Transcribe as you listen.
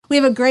We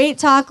have a great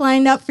talk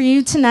lined up for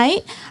you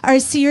tonight. Our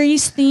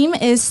series theme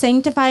is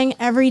Sanctifying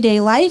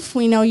Everyday Life.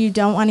 We know you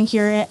don't want to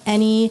hear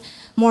any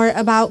more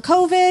about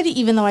COVID,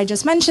 even though I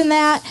just mentioned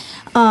that.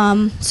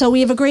 So we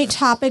have a great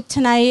topic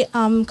tonight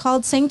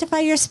called Sanctify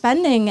Your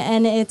Spending,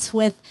 and it's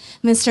with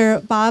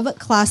Mr. Bob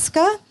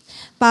Klaska.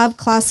 Bob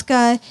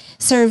Klaska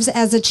serves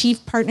as a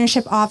Chief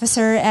Partnership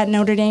Officer at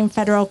Notre Dame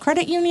Federal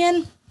Credit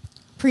Union.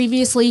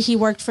 Previously, he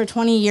worked for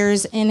 20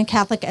 years in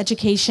Catholic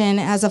education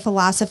as a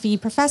philosophy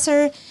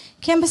professor,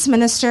 campus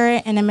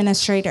minister, and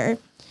administrator.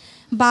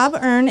 Bob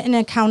earned an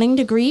accounting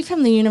degree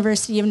from the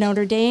University of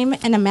Notre Dame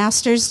and a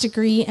master's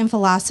degree in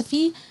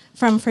philosophy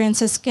from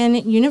Franciscan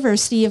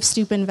University of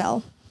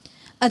Steubenville.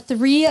 A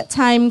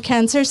 3-time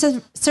cancer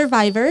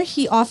survivor,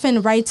 he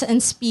often writes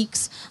and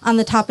speaks on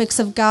the topics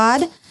of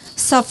God,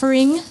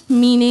 suffering,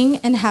 meaning,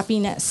 and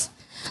happiness.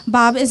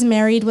 Bob is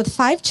married with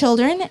 5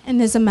 children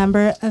and is a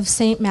member of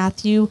St.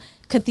 Matthew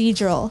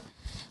Cathedral.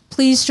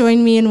 Please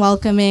join me in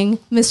welcoming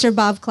Mr.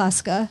 Bob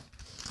Klaska.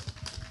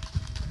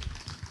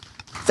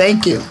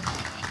 Thank you.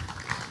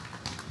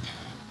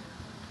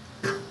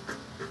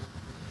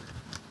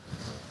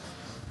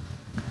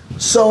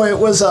 So it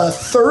was a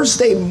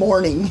Thursday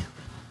morning,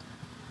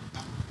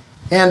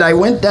 and I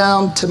went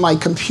down to my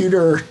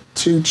computer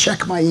to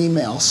check my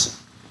emails.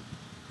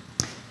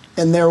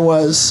 And there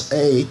was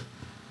a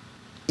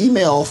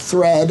email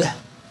thread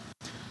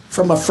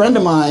from a friend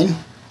of mine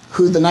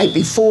who the night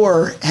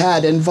before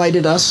had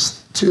invited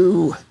us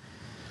to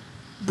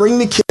bring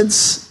the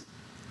kids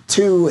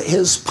to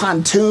his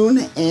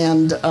pontoon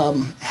and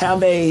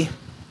have a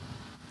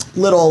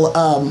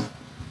little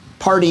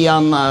party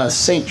on the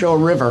St. Joe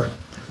River.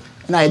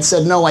 And I had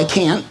said, no, I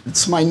can't.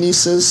 It's my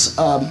niece's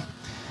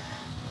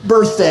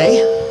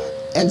birthday.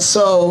 And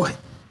so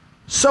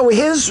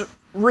his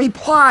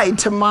reply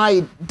to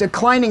my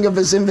declining of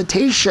his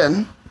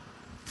invitation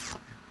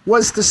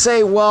was to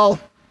say, well,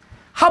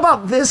 how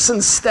about this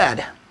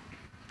instead?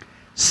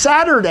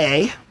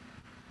 Saturday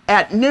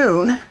at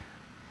noon,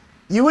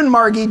 you and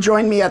Margie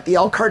joined me at the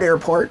Elkhart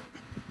Airport,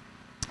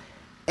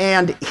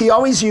 and he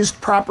always used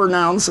proper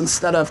nouns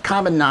instead of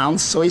common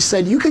nouns, so he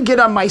said, you could get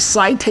on my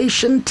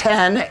Citation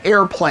 10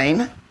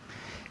 airplane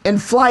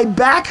and fly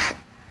back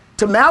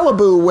to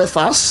Malibu with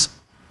us,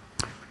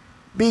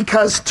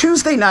 because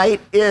Tuesday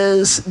night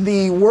is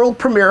the world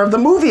premiere of the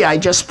movie I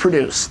just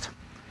produced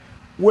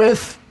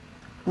with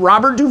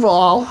Robert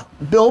Duvall,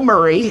 Bill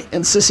Murray,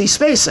 and Sissy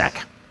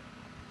Spacek.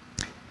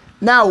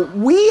 Now,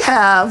 we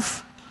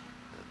have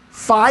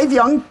 5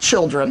 young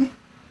children,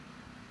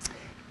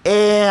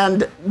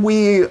 and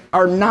we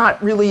are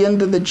not really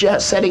into the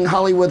jet-setting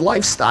Hollywood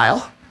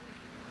lifestyle,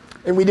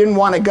 and we didn't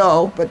want to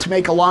go, but to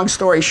make a long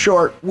story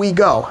short, we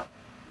go.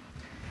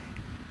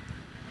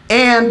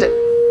 And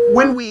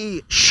when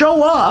we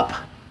show up,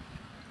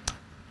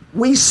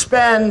 we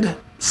spend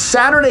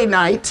Saturday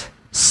night,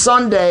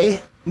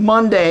 Sunday,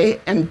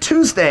 Monday, and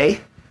Tuesday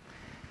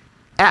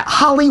at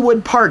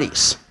Hollywood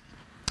parties.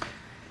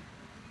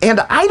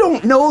 And I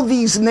don't know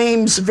these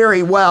names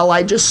very well.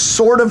 I just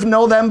sort of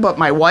know them, but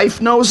my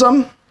wife knows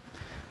them.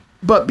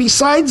 But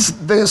besides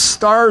the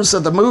stars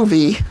of the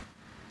movie,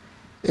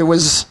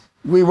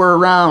 we were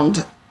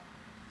around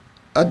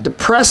a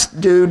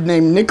depressed dude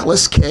named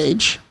Nicolas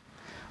Cage,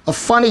 a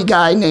funny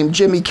guy named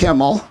Jimmy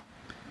Kimmel,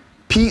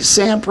 Pete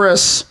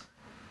Sampras,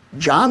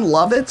 John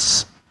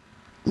Lovitz,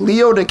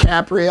 Leo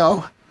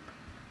DiCaprio,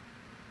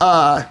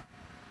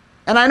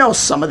 and I know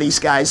some of these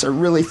guys are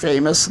really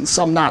famous and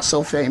some not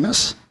so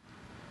famous.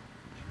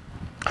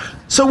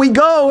 So we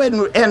go,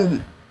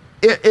 and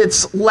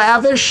it's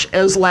lavish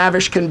as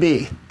lavish can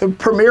be. The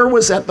premiere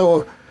was at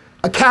the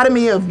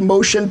Academy of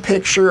Motion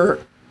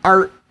Picture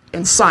Art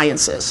and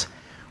Sciences.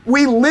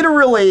 We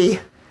literally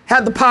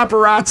had the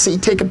paparazzi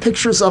taking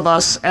pictures of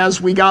us as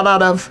we got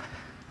out of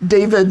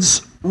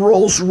David's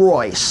Rolls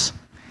Royce.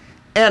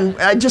 And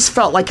I just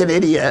felt like an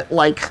idiot.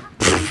 Like,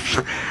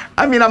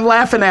 I mean, I'm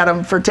laughing at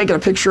them for taking a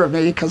picture of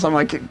me because I'm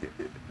like,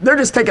 they're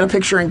just taking a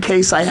picture in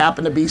case I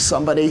happen to be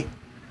somebody,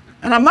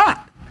 and I'm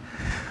not.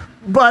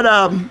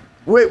 But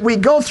we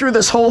go through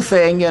this whole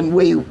thing, and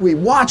we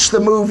watch the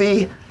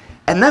movie,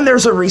 and then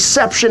there's a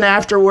reception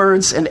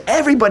afterwards, and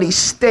everybody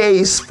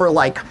stays for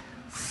like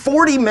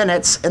 40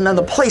 minutes, and then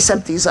the place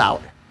empties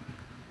out.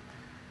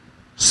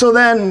 So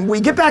then we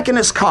get back in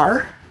his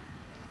car,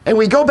 and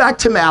we go back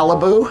to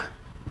Malibu,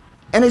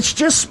 and it's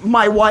just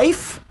my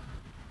wife,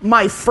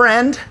 my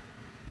friend,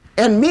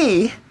 and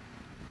me,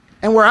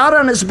 and we're out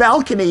on his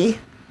balcony,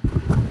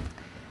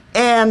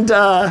 and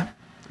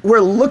we're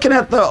looking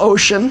at the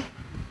ocean,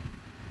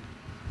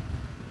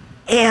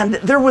 and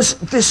there was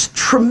this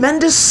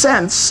tremendous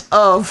sense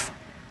of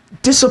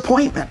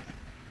disappointment.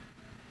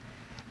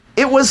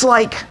 It was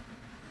like,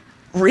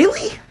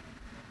 really?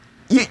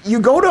 You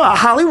go to a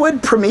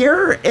Hollywood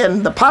premiere,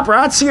 and the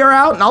paparazzi are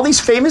out, and all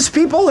these famous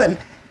people, and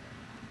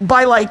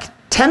by like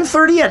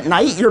 10:30 at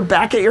night, you're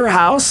back at your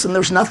house and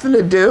there's nothing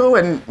to do,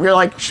 and you're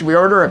like, should we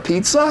order a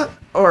pizza?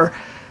 Or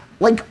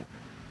like,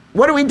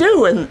 what do we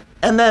do?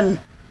 And then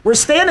we're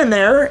standing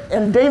there,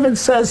 and David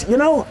says, you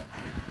know,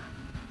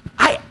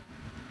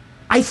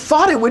 I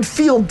thought it would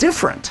feel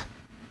different,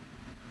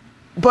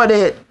 but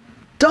it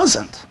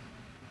doesn't.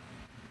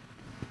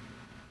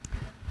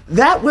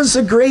 That was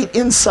a great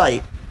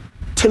insight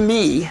to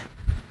me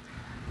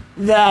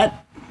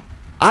that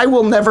I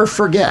will never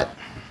forget.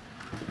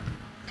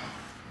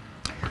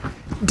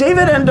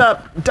 David ended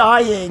up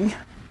dying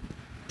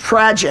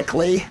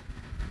tragically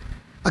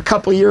a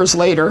couple years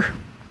later.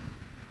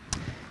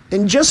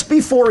 And just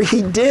before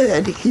he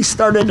did, he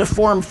started to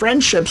form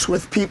friendships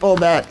with people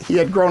that he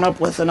had grown up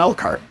with in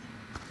Elkhart.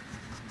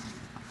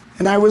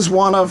 And I was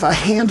one of a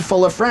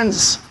handful of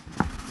friends.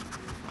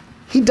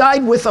 He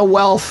died with a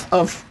wealth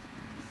of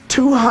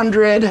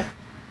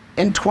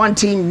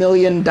 $220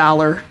 million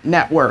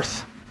net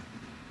worth.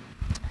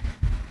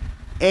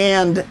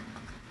 And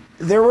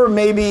there were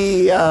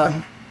maybe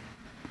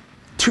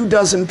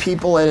 24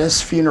 people at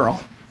his funeral.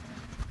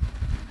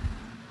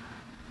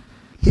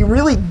 He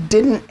really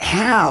didn't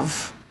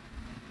have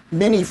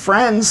many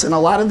friends, and a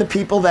lot of the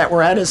people that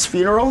were at his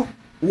funeral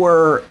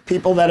were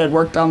people that had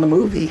worked on the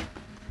movie.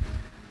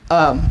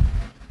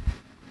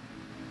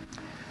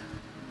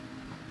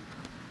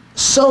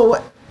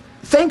 So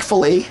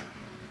thankfully,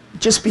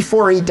 just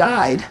before he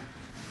died,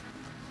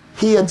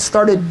 he had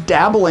started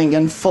dabbling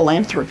in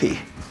philanthropy.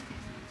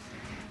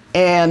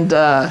 And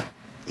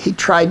he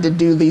tried to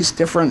do these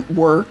different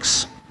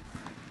works,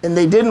 and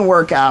they didn't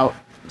work out.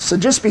 So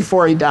just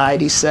before he died,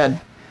 he said,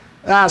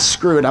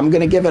 screw it, I'm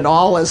going to give it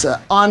all as an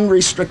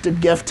unrestricted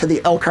gift to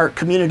the Elkhart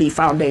Community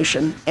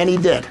Foundation. And he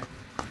did.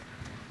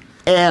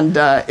 And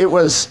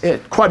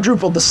it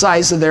quadrupled the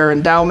size of their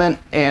endowment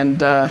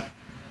and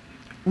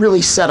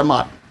really set him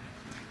up.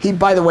 He,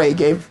 by the way,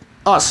 gave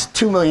us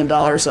 $2 million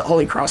at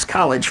Holy Cross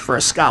College for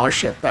a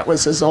scholarship. That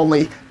was his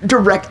only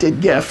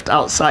directed gift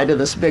outside of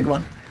this big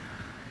one.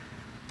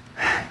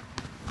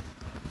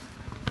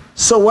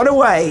 So what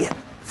do I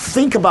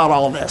think about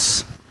all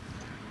this?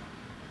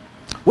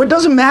 Well, it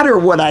doesn't matter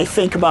what I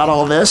think about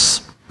all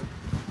this,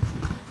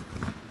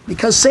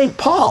 because St.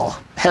 Paul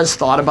has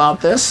thought about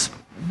this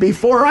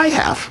before I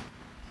have.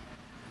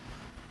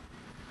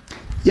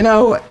 You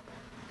know,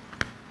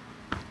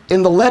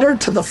 in the letter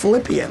to the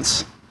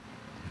Philippians,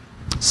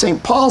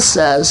 St. Paul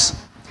says,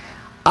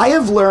 I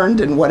have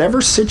learned in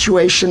whatever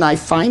situation I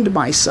find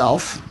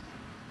myself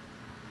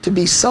to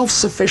be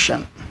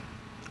self-sufficient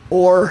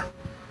or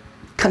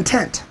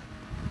content.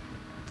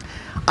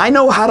 I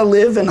know how to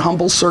live in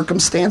humble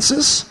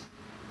circumstances.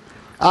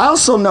 I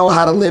also know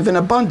how to live in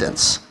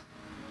abundance.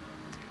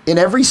 In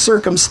every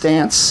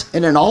circumstance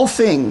and in all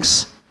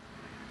things,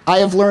 I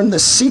have learned the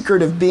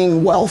secret of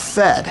being well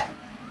fed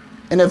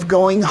and of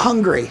going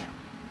hungry,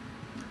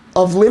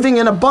 of living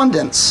in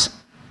abundance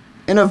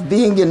and of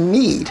being in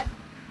need.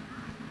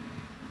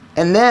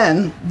 And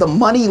then the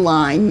money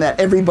line that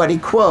everybody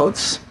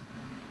quotes,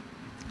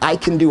 I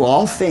can do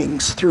all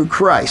things through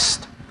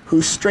Christ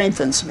who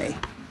strengthens me.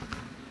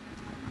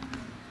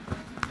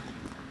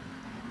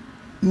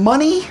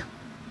 Money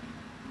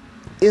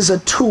is a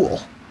tool.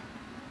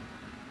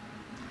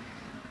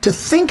 To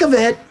think of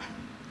it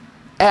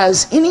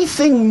as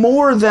anything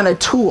more than a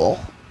tool,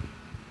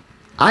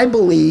 I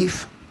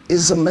believe,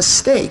 is a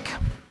mistake.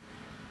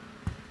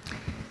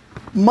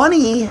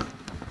 Money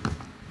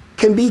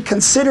can be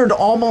considered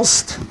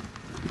almost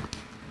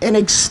an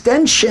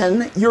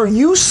extension. Your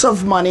use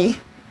of money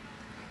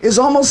is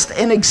almost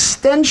an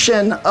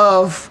extension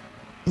of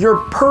your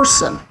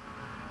person.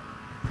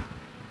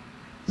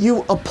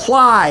 You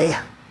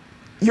apply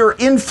your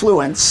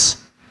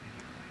influence.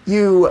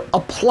 You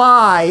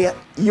apply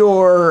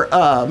your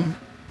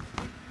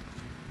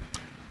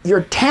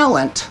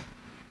talent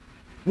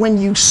when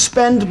you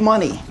spend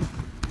money.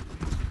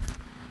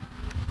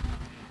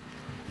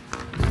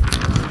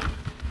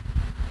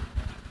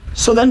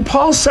 So then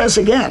Paul says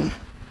again,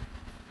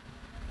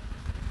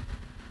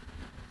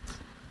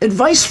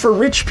 advice for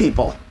rich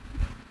people.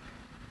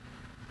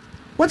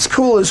 What's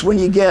cool is when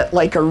you get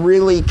like a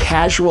really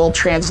casual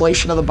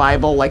translation of the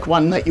Bible, like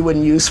one that you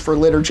wouldn't use for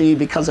liturgy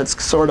because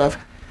it's sort of,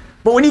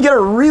 but when you get a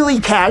really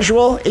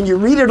casual and you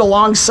read it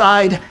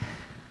alongside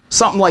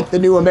something like the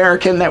New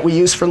American that we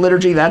use for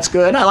liturgy, that's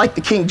good. I like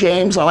the King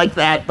James, I like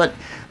that, but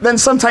then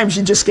sometimes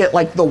you just get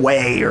like the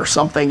Way or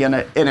something and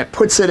it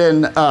puts it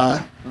in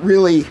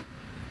really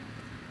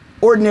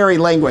ordinary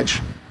language.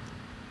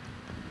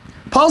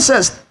 Paul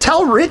says,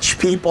 tell rich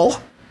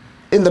people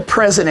in the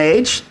present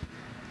age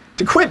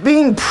to quit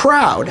being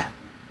proud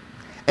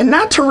and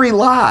not to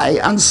rely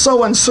on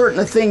so uncertain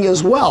a thing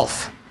as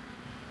wealth,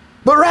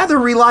 but rather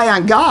rely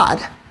on God,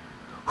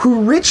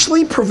 who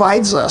richly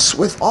provides us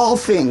with all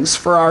things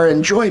for our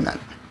enjoyment.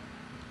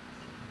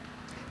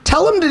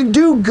 Tell them to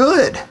do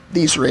good,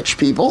 these rich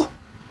people,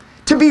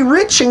 to be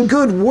rich in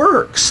good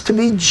works, to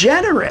be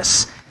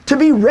generous, to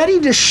be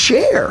ready to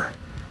share,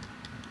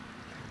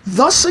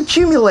 thus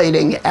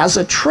accumulating as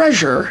a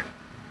treasure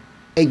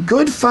a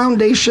good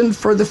foundation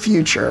for the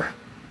future,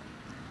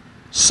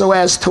 so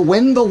as to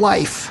win the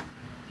life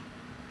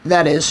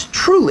that is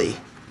truly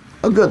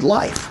a good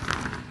life.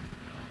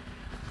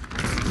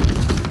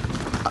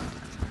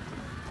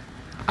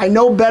 I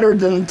know better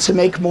than to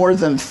make more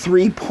than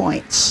 3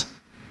 points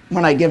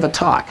when I give a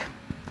talk.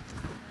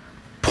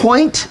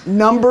 Point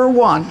number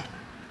one,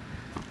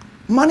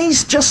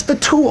 money's just a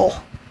tool.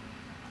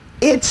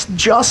 It's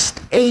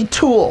just a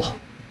tool.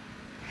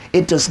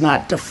 It does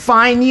not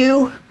define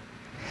you.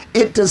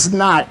 It does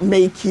not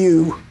make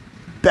you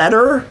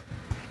better.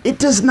 It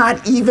does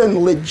not even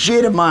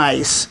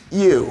legitimize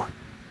you.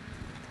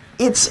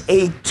 It's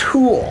a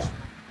tool.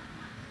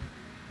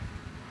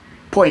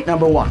 Point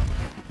number one.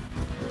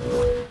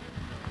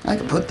 I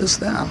can put this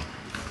down.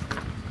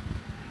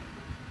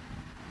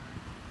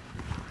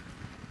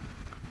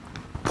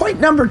 Point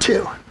number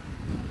two.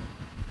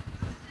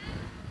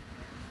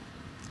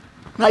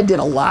 I did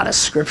a lot of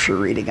scripture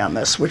reading on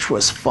this, which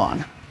was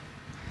fun.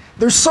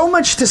 There's so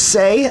much to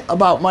say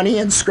about money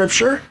in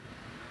scripture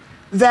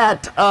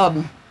that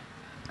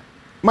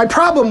my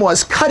problem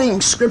was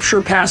cutting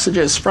scripture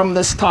passages from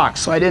this talk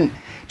so I didn't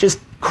just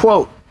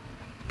quote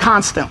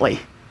constantly.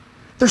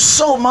 There's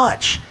so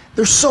much.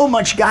 There's so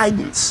much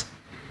guidance.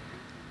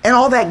 And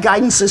all that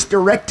guidance is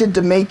directed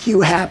to make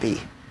you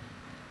happy.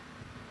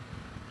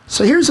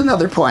 So here's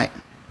another point.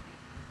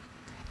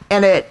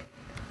 And it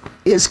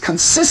is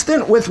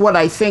consistent with what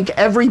I think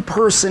every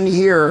person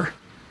here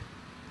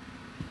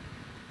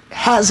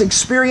has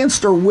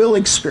experienced or will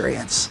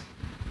experience.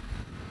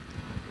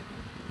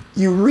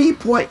 You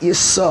reap what you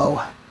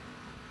sow.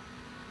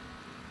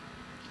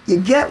 You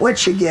get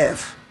what you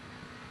give.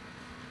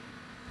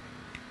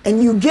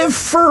 And you give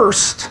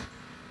first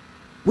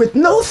with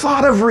no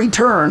thought of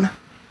return,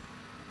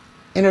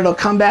 and it'll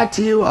come back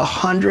to you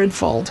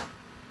 100-fold.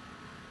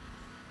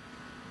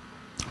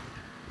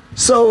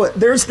 So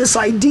there's this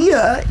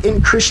idea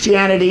in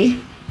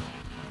Christianity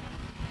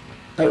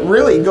that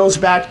really goes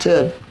back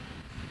to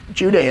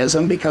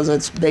Judaism because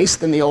it's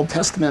based in the Old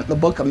Testament, the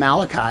book of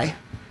Malachi,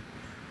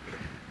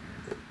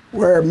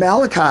 where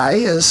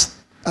Malachi is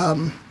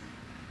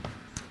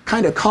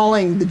kind of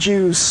calling the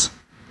Jews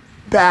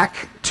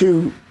back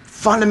to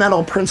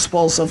fundamental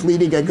principles of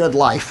leading a good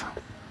life.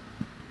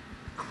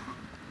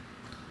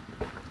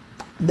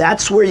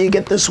 That's where you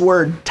get this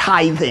word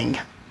tithing.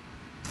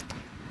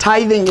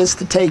 Tithing is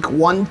to take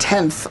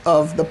 1/10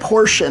 of the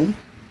portion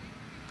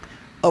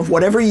of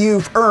whatever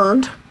you've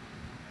earned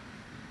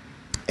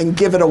and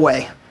give it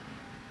away.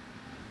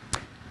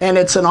 And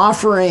it's an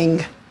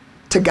offering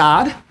to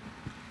God,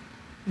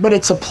 but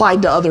it's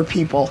applied to other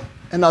people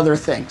and other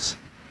things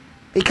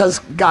because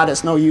God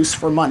has no use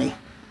for money.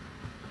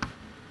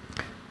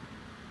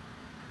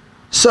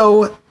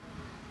 So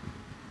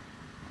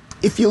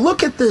if you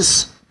look at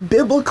this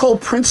biblical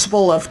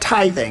principle of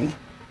tithing,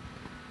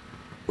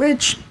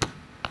 which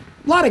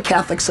a lot of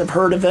Catholics have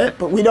heard of it,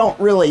 but we don't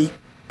really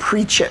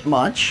preach it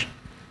much.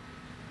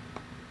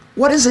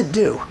 What does it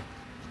do?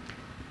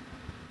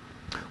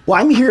 Well,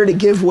 I'm here to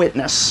give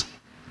witness.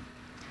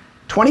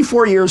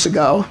 24 years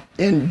ago,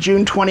 in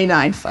June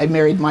 29th, I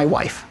married my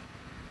wife.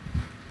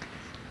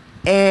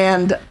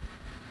 And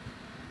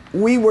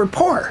we were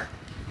poor.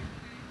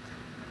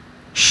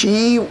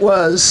 She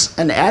was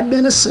an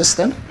admin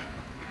assistant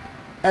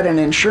at an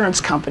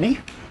insurance company.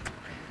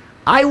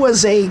 I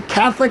was a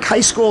Catholic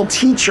high school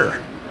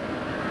teacher.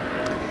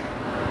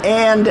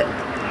 And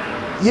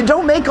you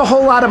don't make a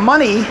whole lot of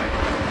money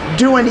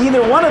doing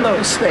either one of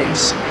those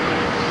things.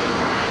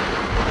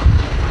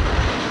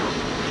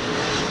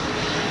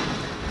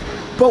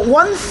 But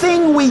one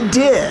thing we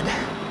did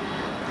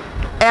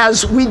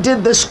as we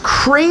did this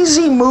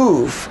crazy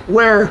move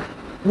where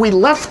we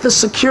left the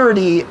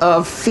security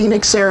of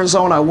Phoenix,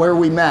 Arizona, where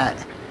we met,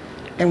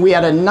 and we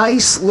had a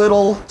nice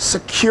little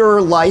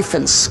secure life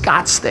in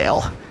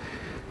Scottsdale.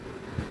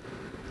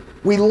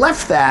 We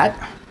left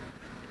that,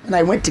 and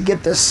I went to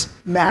get this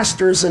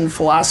master's in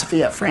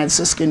philosophy at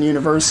Franciscan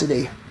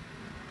University.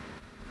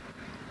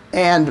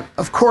 And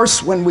of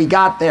course, when we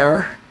got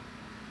there,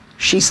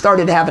 she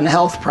started having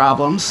health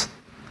problems.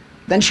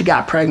 Then she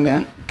got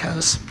pregnant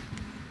because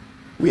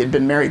we had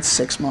been married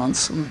 6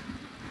 months. And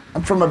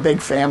I'm from a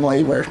big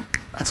family where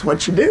that's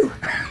what you do.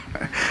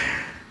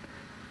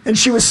 And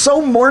she was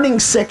so morning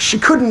sick, she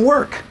couldn't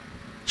work.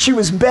 She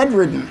was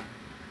bedridden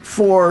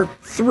for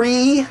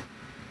 3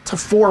 to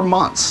 4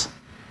 months.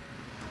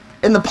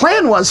 And the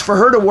plan was for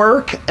her to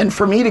work and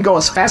for me to go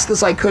as fast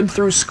as I could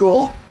through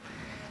school.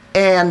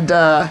 And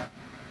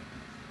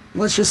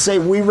let's just say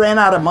we ran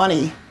out of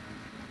money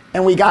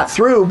and we got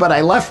through, but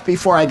I left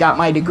before I got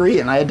my degree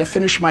and I had to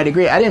finish my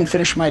degree. I didn't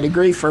finish my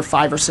degree for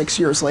 5 or 6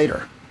 years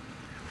later.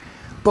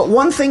 But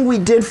one thing we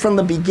did from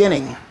the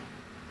beginning,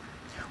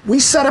 we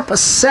set up a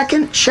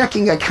second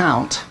checking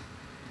account.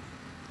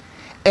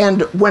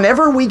 And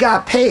whenever we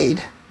got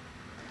paid,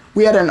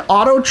 we had an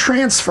auto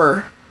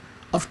transfer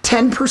of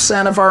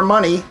 10% of our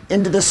money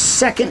into the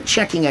second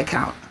checking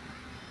account.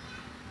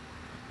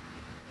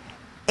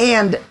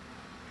 And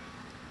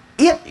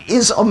it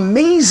is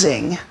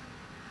amazing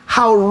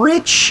how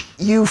rich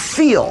you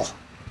feel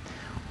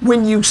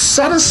when you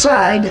set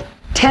aside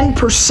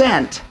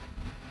 10%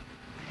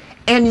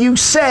 and you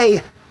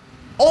say,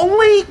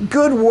 only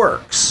good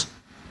works.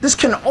 This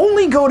can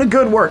only go to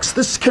good works.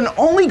 This can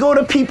only go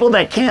to people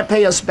that can't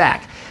pay us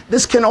back.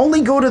 This can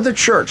only go to the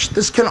church.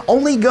 This can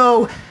only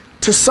go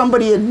to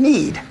somebody in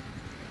need.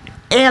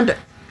 And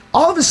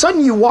all of a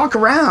sudden you walk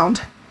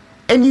around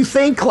and you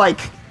think like,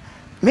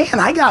 man,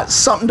 I got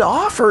something to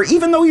offer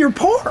even though you're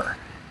poor.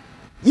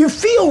 You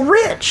feel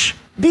rich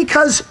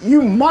because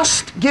you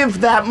must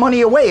give that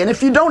money away. And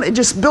if you don't, it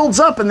just builds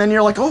up and then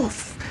you're like, oh,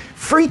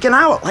 freaking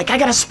out, like I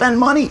gotta spend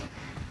money.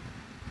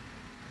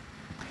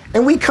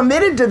 And we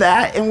committed to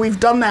that, and we've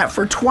done that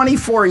for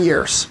 24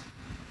 years.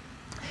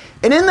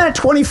 And in that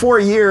 24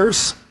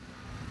 years,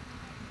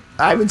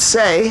 I would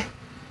say,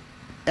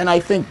 and I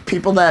think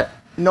people that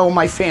know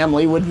my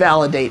family would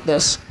validate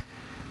this,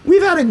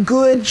 we've had a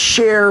good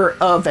share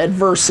of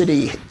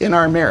adversity in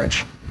our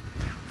marriage.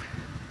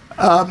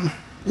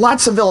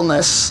 Lots of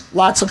illness,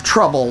 lots of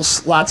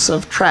troubles, lots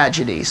of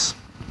tragedies.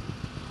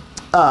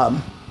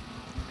 And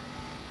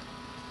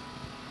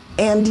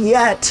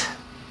yet,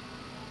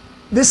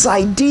 this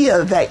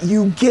idea that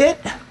you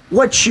get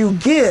what you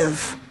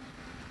give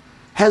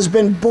has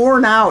been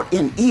borne out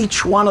in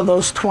each one of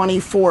those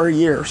 24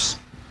 years.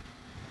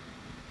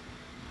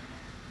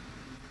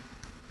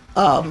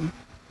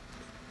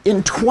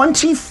 In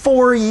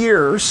 24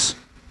 years,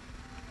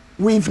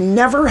 we've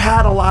never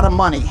had a lot of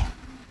money,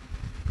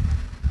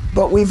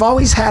 but we've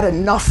always had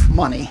enough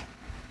money.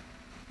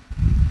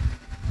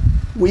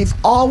 We've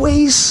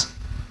always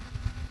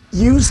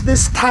used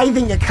this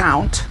tithing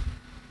account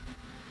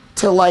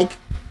to like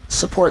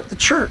support the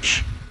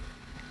church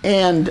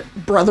and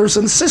brothers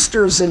and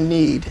sisters in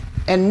need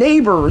and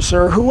neighbors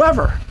or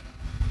whoever.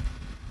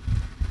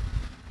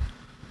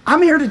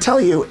 I'm here to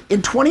tell you,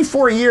 in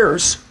 24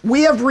 years,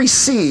 we have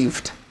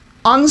received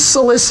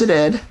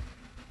unsolicited,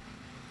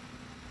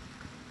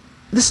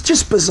 this is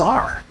just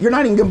bizarre. You're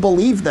not even gonna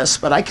believe this,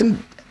 but I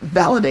can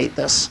validate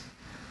this.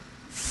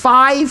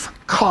 5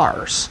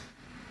 cars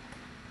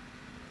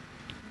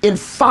in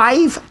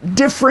 5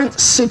 different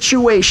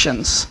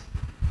situations.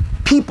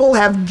 People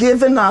have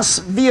given us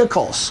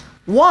vehicles.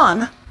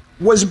 One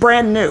was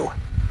brand new,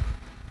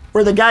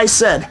 where the guy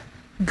said,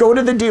 go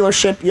to the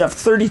dealership, you have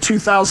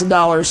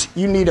 $32,000,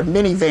 you need a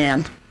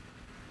minivan.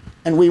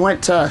 And we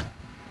went to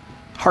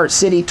Heart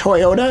City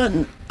Toyota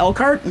and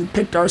Elkhart and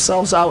picked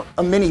ourselves out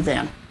a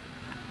minivan.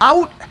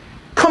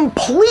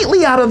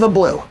 Completely out of the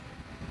blue.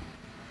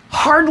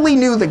 Hardly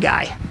knew the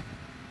guy.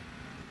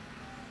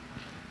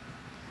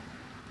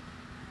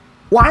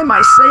 Why am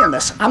I saying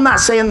this? I'm not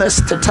saying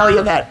this to tell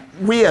you that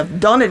we have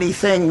done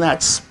anything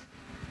that's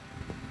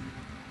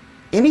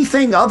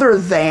anything other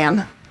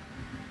than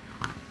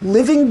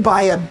living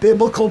by a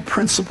biblical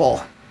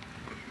principle.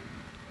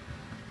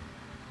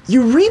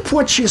 You reap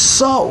what you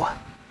sow.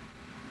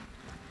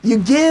 You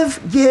give,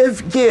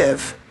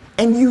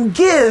 and you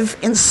give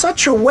in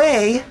such a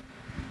way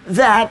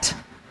that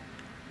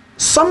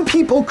some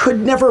people could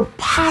never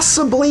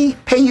possibly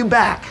pay you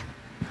back.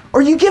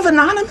 Or you give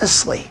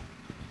anonymously.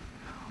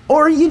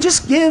 Or you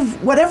just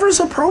give whatever's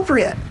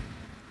appropriate.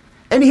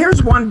 And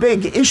here's one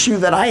big issue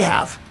that I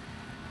have.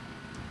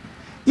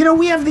 You know,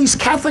 we have these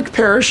Catholic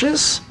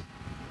parishes,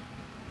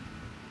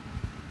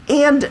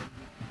 and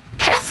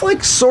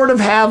Catholics sort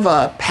of have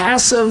a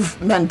passive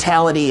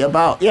mentality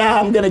about, yeah,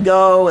 I'm going to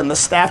go, and the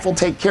staff will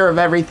take care of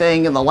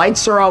everything, and the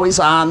lights are always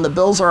on, the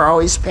bills are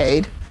always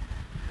paid.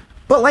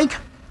 But, like,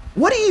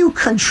 what do you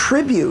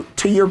contribute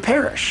to your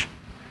parish?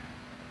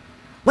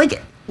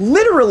 Like,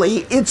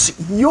 literally,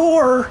 it's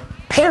your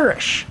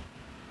parish.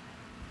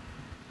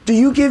 Do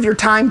you give your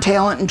time,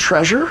 talent, and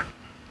treasure?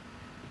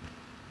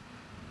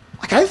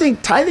 Like, I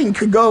think tithing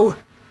could go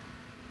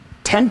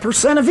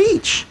 10% of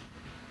each.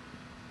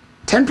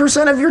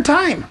 10% of your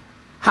time.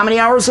 How many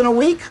hours in a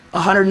week?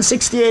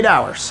 168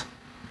 hours.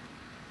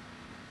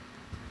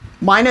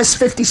 Minus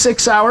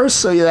 56 hours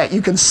so that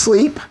you can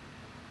sleep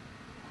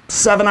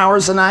 7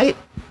 hours a night.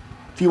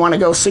 If you want to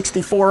go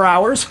 64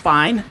 hours,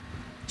 fine.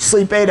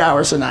 Sleep 8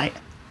 hours a night.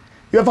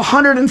 You have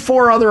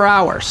 104 other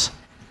hours.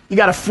 You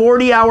got a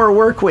 40-hour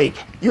work week.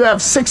 You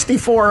have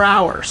 64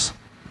 hours.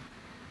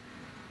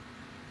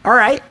 All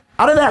right,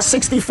 out of that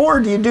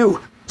 64, do you do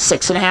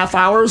 6.5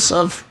 hours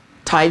of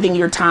tithing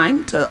your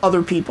time to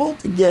other people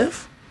to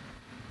give?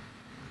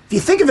 If you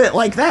think of it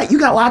like that, you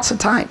got lots of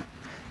time.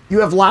 You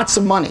have lots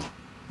of money.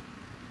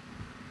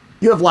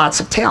 You have lots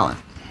of talent.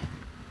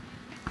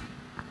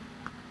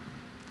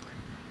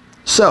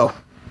 So,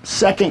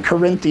 2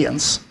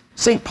 Corinthians,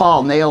 St.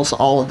 Paul nails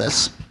all of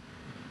this.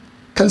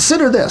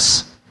 Consider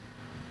this.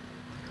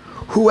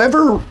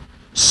 Whoever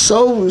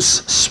sows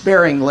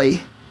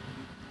sparingly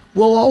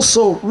will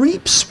also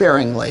reap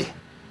sparingly.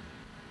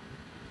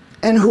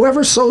 And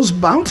whoever sows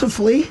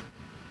bountifully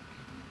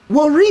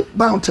will reap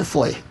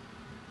bountifully.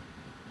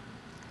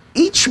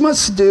 Each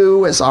must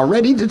do as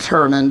already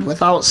determined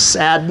without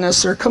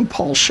sadness or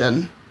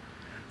compulsion,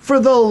 for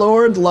the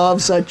Lord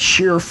loves a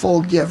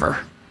cheerful giver.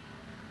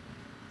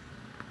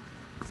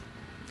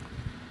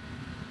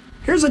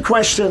 Here's a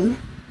question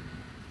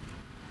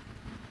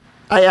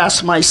I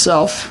asked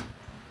myself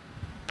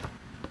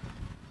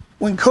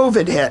when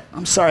COVID hit.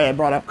 I'm sorry I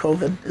brought up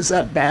COVID. Is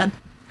that bad?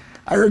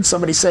 I heard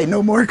somebody say,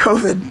 no more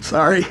COVID.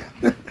 Sorry.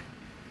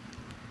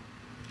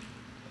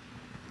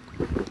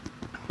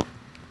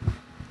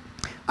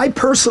 I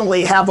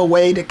personally have a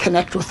way to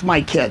connect with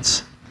my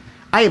kids.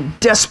 I am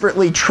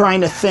desperately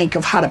trying to think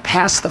of how to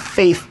pass the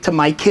faith to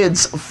my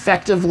kids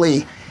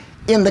effectively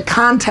in the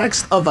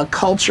context of a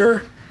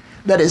culture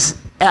that is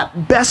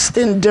at best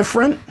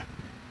indifferent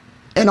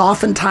and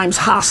oftentimes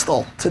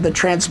hostile to the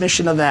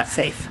transmission of that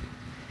faith.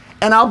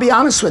 And I'll be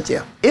honest with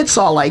you, it's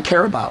all I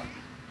care about.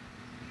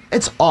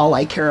 It's all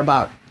I care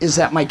about is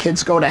that my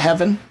kids go to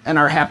heaven and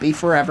are happy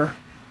forever.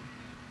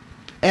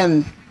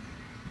 And,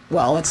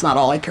 well, it's not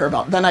all I care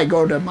about. Then I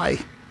go to my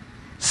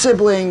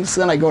siblings,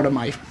 then I go to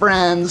my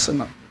friends,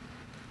 and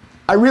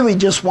I really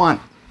just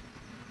want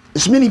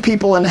as many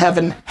people in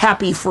heaven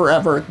happy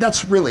forever.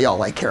 That's really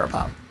all I care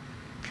about.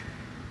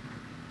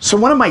 So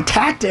one of my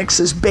tactics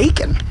is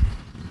bacon.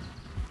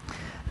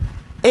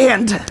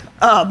 And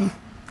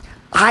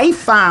I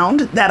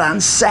found that on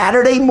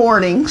Saturday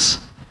mornings,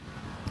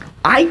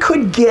 I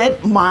could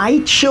get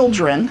my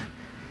children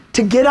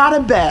to get out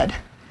of bed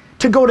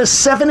to go to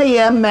 7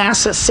 a.m.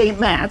 Mass at St.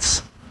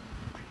 Matt's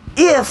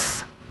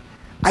if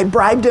I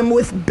bribed them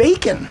with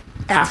bacon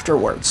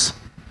afterwards.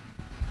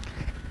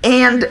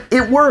 And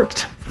it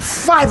worked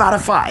 5 out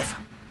of 5.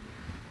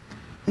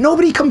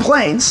 Nobody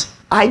complains.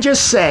 I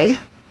just say,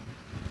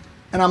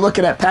 and I'm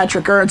looking at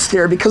Patrick Ernst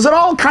here because it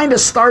all kind of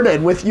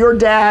started with your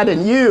dad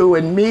and you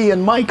and me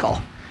and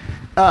Michael.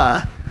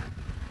 That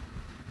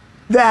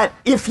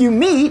if you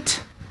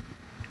meet,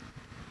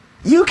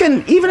 you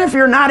can, even if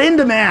you're not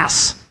into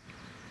Mass,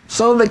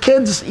 so the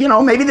kids,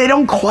 maybe they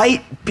don't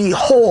quite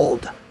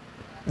behold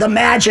the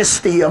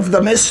majesty of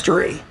the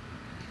mystery.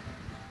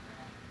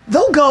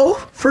 They'll go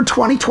for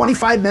 20,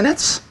 25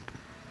 minutes,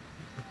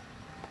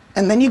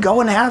 and then you go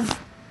and have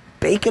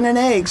bacon and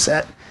eggs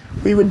at,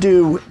 we would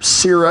do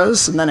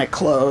Sierra's, and then it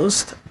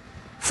closed.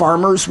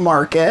 Farmer's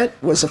Market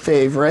was a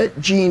favorite.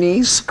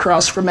 Jeannie's,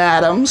 across from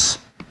Adams.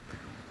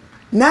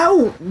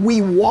 Now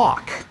we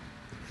walk.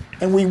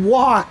 And we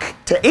walk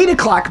to 8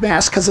 o'clock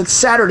Mass because it's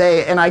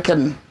Saturday and I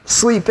can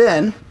sleep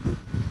in.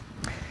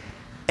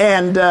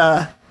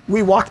 And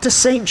we walk to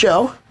St.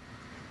 Joe,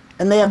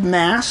 and they have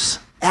Mass,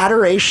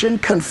 adoration,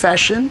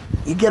 confession.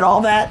 You get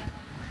all that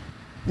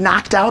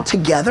knocked out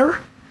together,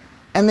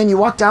 and then you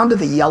walk down to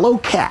the Yellow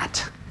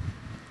Cat.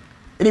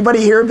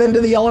 Anybody here been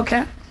to the Yellow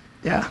Cat?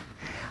 Yeah.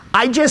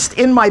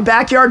 In my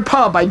backyard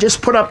pub, I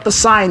just put up the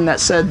sign that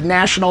said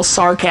National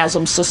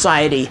Sarcasm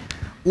Society,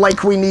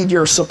 like we need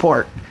your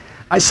support.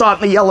 I saw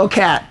it in the Yellow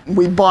Cat.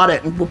 We bought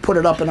it and we put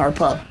it up in our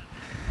pub.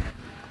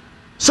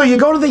 So you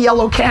go to the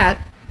Yellow Cat,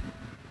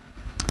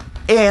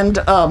 and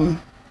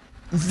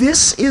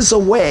this is a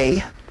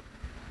way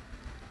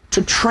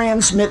to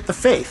transmit the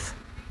faith.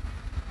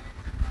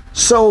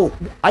 So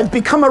I've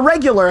become a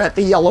regular at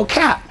the Yellow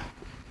Cat.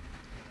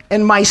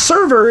 And my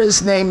server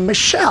is named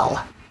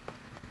Michelle,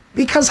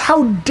 because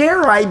how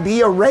dare I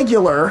be a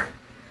regular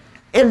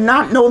and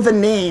not know the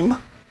name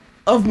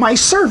of my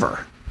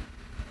server?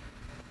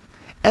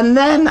 And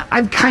then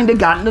I've kind of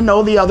gotten to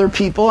know the other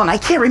people, and I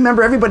can't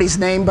remember everybody's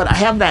name, but I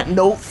have that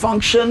note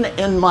function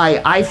in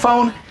my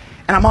iPhone,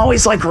 and I'm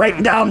always like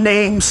writing down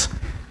names,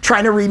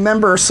 trying to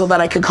remember so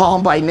that I can call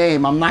them by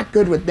name. I'm not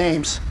good with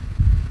names.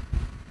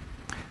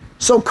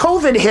 So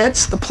COVID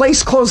hits, the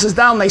place closes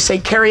down, they say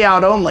carry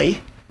out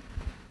only.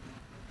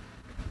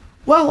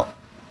 Well,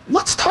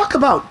 let's talk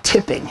about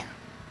tipping.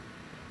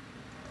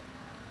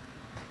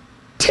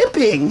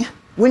 Tipping,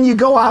 when you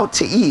go out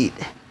to eat,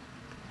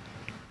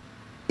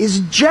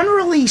 is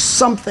generally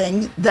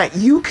something that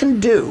you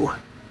can do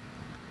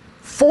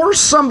for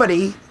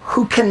somebody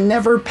who can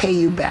never pay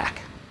you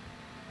back.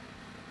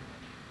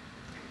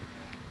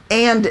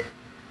 And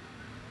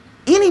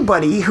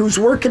anybody who's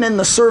working in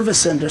the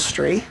service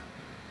industry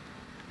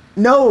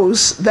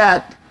knows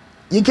that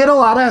you get a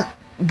lot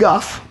of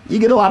guff, you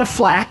get a lot of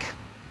flack.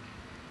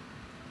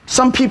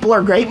 Some people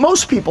are great,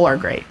 most people are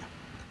great.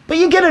 But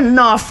you get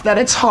enough that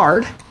it's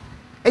hard,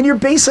 and you're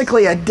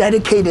basically a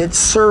dedicated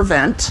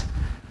servant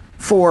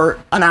for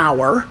an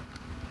hour.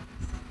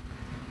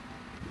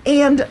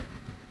 And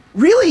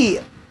really,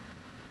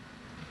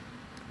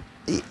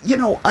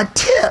 a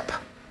tip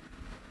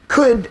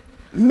could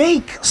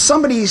make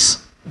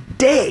somebody's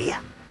day.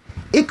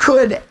 It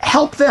could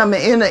help them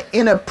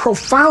in a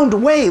profound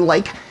way,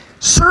 like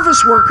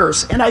service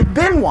workers, and I've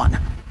been one,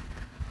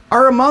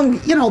 are among,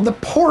 the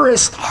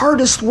poorest,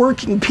 hardest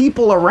working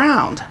people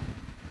around.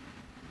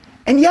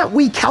 And yet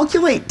we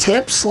calculate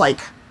tips like,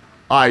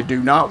 I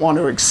do not want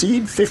to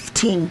exceed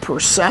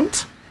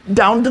 15%,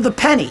 down to the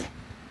penny.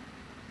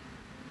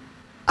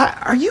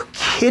 Are you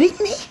kidding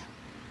me?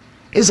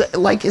 Is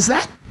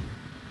that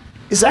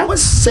what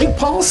St.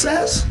 Paul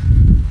says?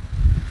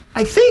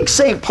 I think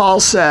St. Paul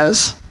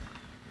says,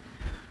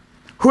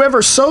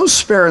 whoever sows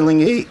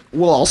sparingly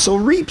will also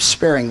reap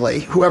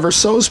sparingly. Whoever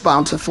sows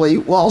bountifully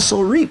will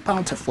also reap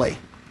bountifully.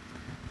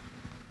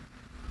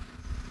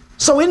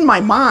 So in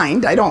my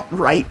mind, I don't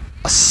write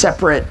a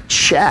separate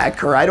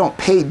check or I don't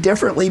pay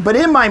differently, but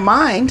in my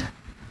mind,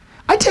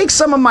 I take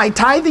some of my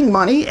tithing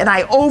money and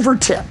I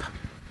overtip.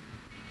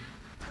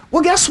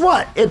 Well, guess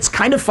what? It's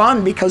kind of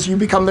fun because you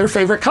become their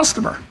favorite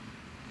customer.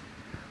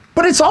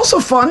 But it's also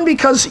fun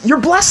because you're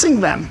blessing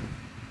them.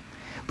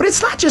 But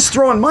it's not just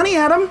throwing money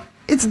at them,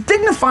 it's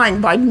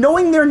dignifying by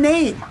knowing their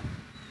name.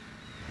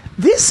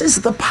 This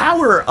is the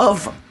power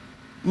of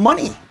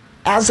money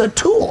as a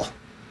tool.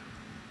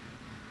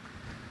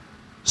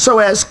 So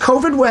as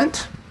COVID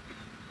went,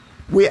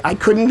 I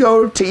couldn't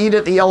go to eat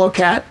at the Yellow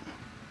Cat,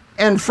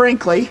 and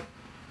frankly,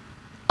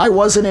 I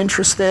wasn't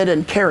interested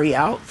in carry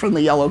out from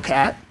the Yellow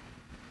Cat,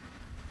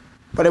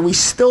 but we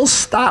still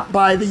stopped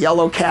by the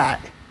Yellow Cat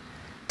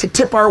to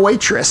tip our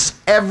waitress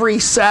every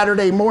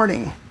Saturday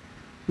morning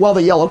while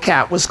the Yellow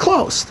Cat was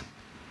closed.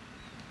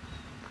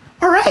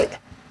 All right,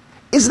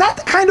 is that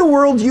the kind of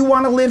world you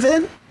want to live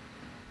in?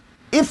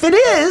 If it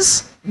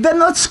is, then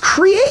let's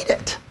create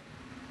it.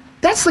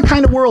 That's the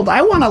kind of world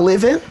I want to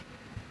live in.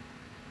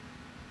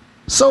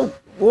 So,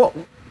 well,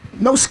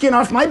 no skin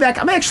off my back.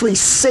 I'm actually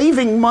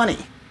saving money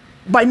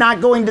by not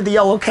going to the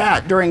Yellow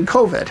Cat during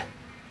COVID.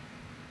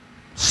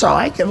 So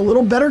I get a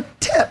little better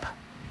tip.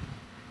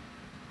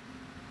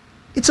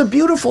 It's a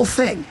beautiful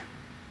thing.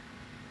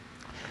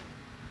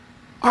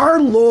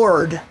 Our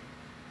Lord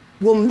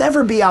will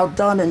never be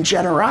outdone in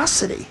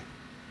generosity.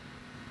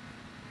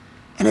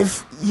 And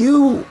if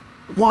you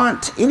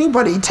want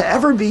anybody to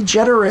ever be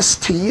generous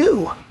to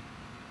you,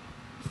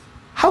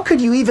 how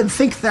could you even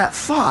think that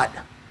thought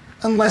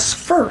unless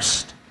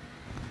first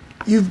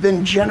you've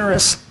been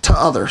generous to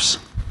others?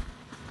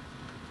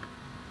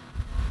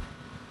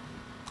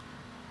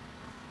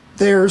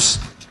 There's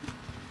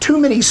too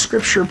many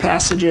scripture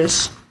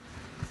passages,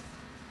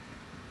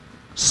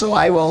 so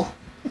I will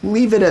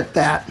leave it at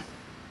that.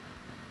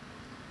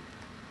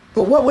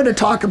 But what would a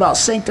talk about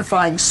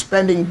sanctifying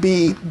spending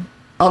be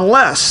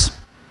unless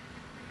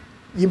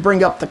you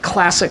bring up the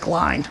classic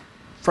line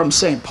from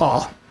St.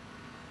 Paul?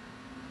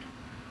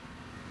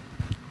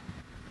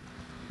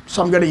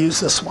 So I'm going to use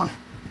this one.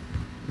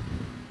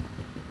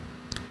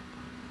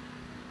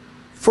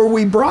 For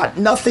we brought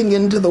nothing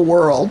into the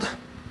world,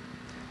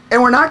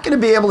 and we're not going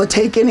to be able to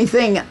take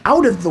anything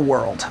out of the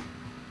world.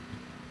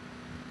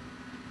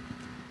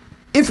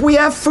 If we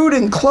have food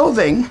and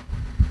clothing,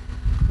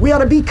 we ought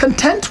to be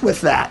content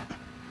with that.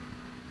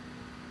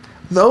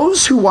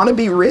 Those who want to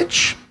be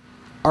rich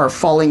are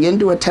falling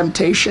into a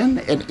temptation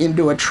and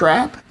into a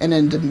trap and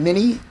into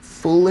many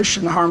foolish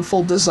and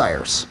harmful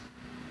desires.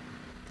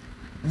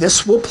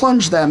 This will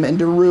plunge them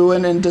into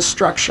ruin and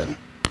destruction.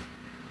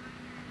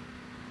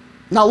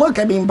 Now look,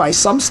 I mean, by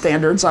some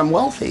standards, I'm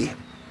wealthy.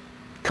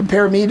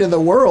 Compare me to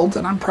the world,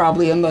 and I'm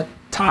probably in the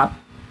top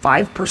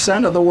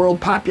 5% of the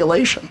world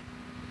population.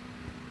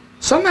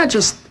 So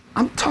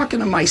I'm talking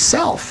to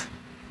myself.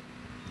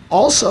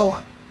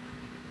 Also,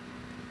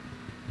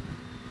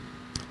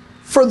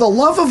 for the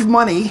love of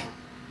money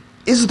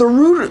is the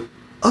root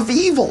of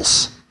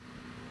evils.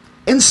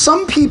 And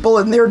some people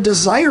in their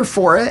desire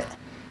for it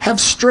have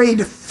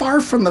strayed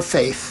far from the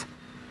faith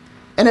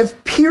and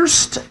have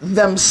pierced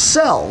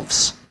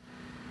themselves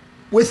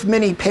with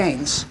many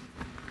pains.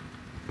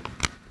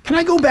 Can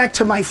I go back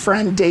to my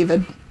friend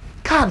David?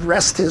 God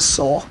rest his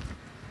soul.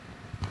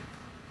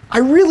 I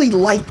really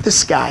liked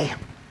this guy.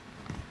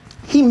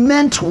 He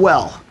meant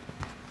well.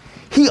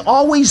 He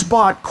always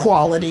bought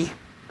quality.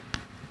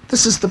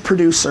 This is the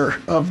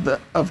producer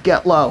of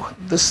Get Low,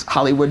 this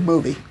Hollywood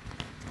movie.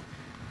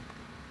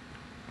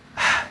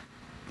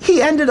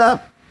 He ended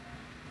up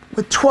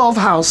with 12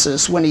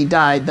 houses when he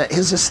died that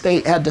his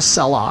estate had to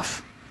sell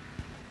off.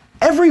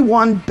 Every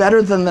one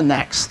better than the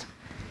next.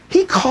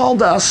 He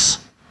called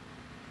us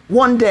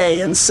one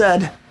day and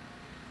said,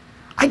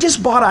 I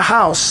just bought a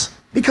house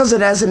because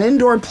it has an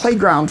indoor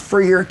playground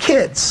for your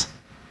kids.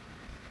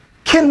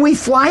 Can we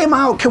fly them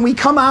out? Can we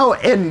come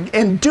out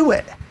and do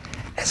it?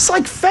 It's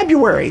like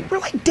February. We're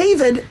like,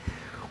 David,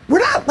 we're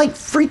not like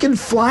freaking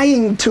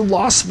flying to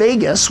Las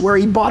Vegas where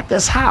he bought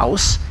this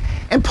house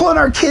and pulling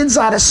our kids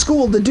out of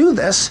school to do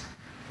this.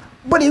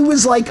 But it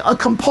was like a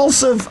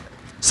compulsive,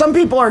 some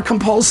people are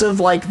compulsive,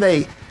 like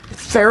they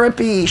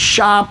therapy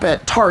shop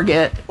at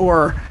Target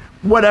or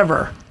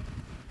whatever.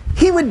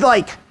 He would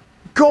like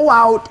go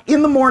out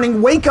in the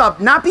morning, wake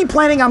up, not be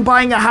planning on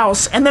buying a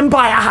house, and then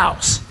buy a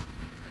house.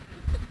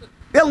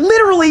 It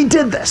literally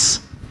did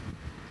this.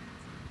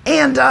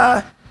 And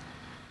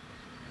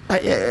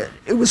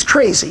it was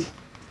crazy.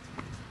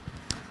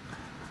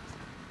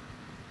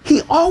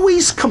 He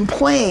always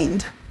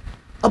complained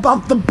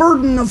about the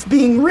burden of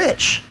being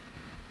rich.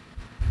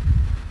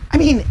 I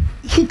mean,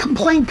 he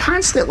complained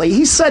constantly.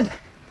 He said,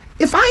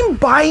 if I'm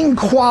buying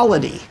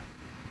quality,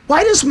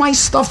 why does my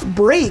stuff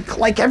break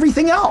like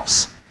everything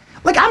else?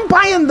 Like, I'm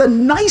buying the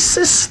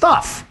nicest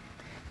stuff.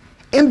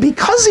 And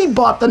because he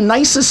bought the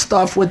nicest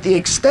stuff with the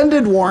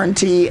extended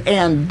warranty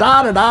and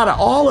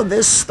all of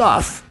this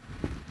stuff,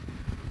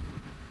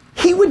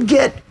 he would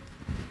get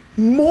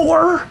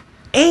more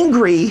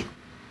angry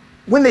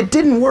when it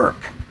didn't work.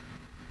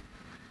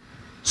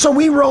 So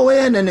we roll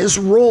in and his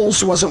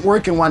Rolls wasn't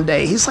working one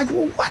day. He's like,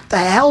 well, what the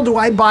hell do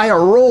I buy a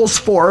Rolls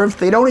for if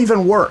they don't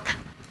even work?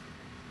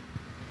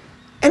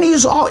 And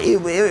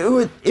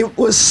it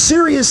was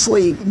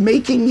seriously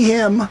making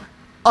him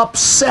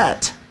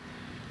upset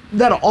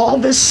that all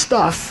this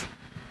stuff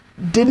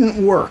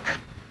didn't work.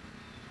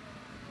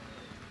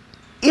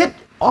 It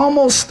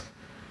almost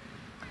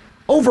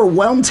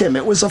overwhelmed him.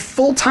 It was a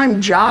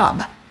full-time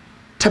job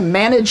to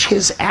manage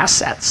his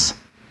assets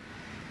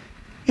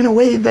in a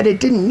way that it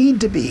didn't need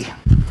to be.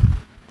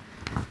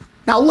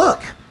 Now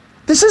look,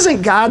 this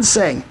isn't God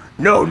saying,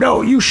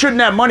 no, you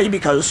shouldn't have money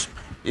because,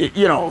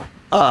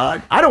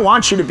 I don't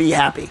want you to be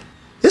happy.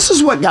 This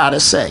is what God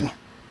is saying.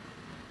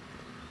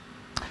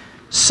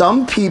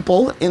 Some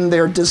people, in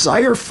their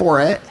desire for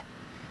it,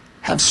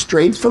 have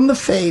strayed from the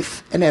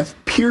faith and have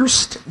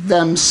pierced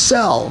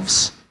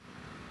themselves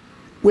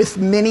with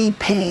many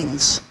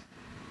pains.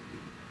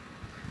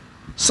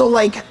 So,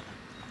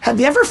 have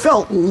you ever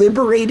felt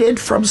liberated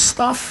from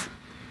stuff?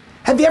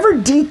 Have you ever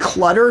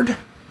decluttered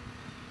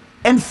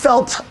and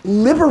felt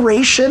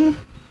liberation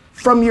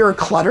from your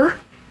clutter?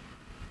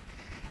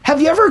 Have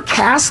you ever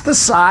cast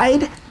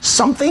aside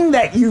something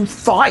that you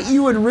thought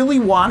you had really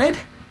wanted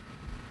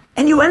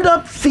and you end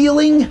up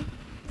feeling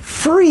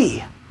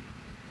free?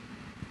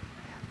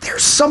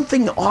 There's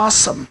something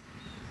awesome.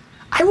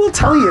 I will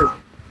tell you,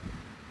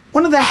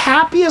 one of the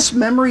happiest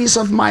memories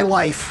of my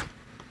life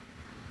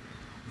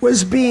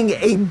was being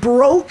a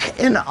broke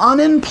and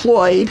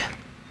unemployed,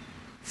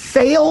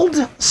 failed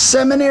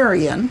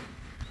seminarian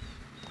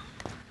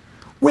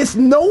with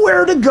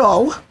nowhere to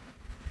go,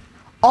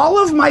 all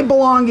of my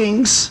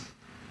belongings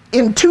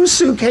in 2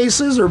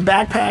 suitcases or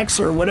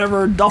backpacks or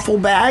whatever, duffel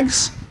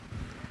bags,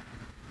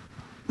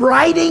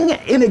 riding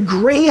in a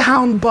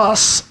Greyhound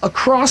bus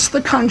across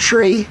the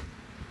country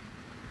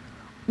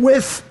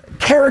with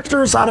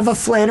characters out of a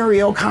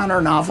Flannery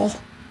O'Connor novel.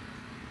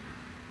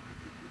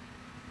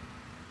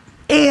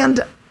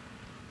 And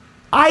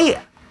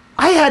I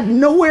had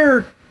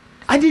nowhere.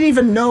 I didn't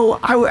even know.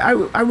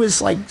 I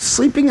was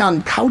sleeping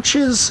on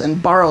couches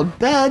and borrowed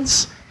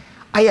beds.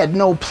 I had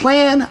no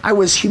plan. I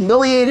was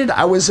humiliated.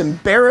 I was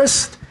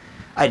embarrassed.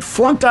 I'd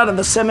flunked out of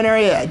the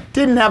seminary. I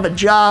didn't have a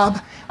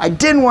job. I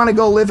didn't want to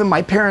go live in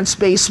my parents'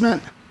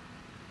 basement.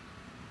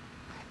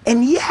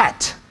 And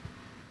yet,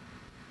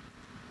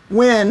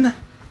 when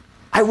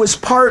I was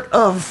part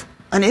of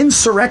an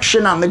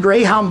insurrection on the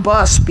Greyhound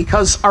bus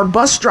because our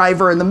bus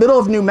driver in the middle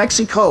of New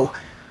Mexico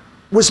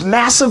was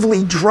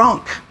massively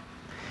drunk,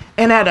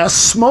 and at a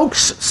smoke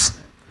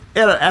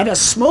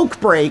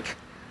break,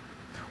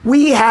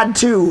 we had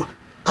to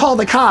call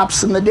the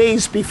cops in the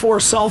days before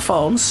cell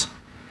phones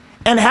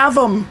and have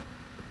them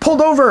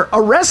pulled over,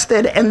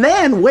 arrested, and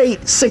then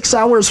wait 6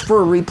 hours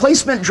for a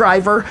replacement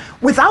driver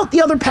without the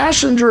other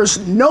passengers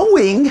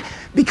knowing,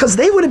 because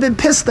they would have been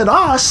pissed at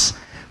us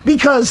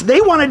because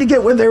they wanted to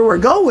get where they were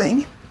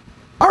going.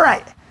 All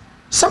right,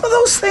 some of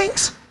those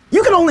things,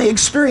 you can only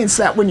experience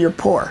that when you're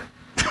poor.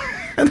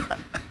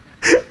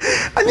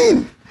 I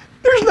mean,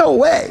 there's no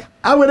way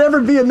I would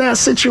ever be in that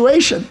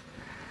situation.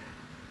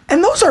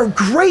 And those are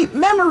great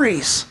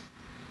memories.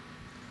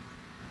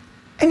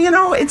 And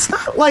it's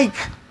not like,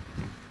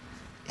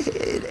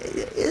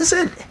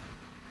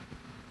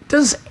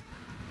 does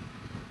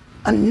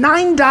a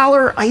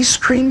 $9 ice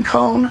cream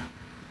cone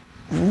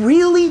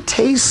really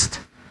taste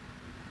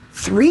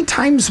 3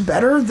 times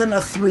better than a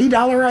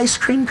 $3 ice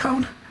cream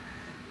cone?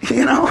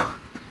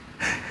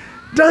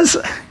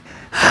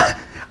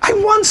 I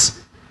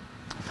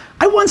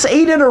once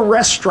ate at a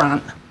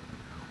restaurant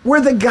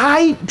where the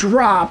guy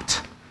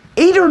dropped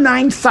 $8,000 or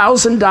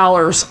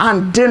 $9,000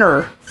 on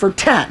dinner for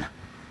 10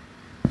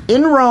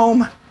 in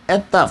Rome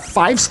at the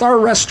 5-star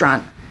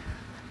restaurant.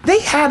 They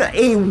had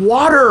a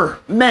water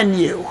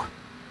menu.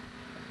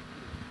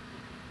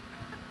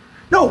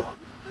 No,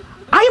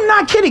 I am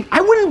not kidding.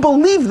 I wouldn't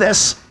believe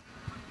this,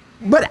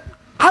 but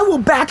I will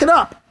back it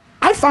up.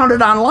 I found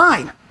it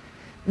online.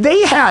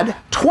 They had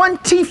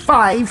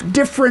 25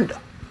 different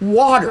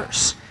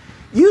waters.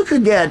 You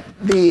could get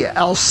the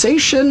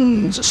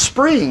Alsatian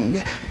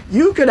Spring.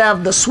 You could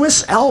have the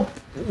Swiss Alp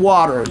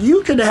water.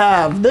 You could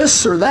have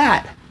this or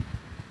that.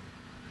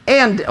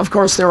 And of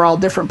course, they're all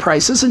different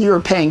prices, and you were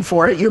paying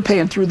for it. You're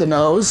paying through the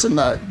nose, and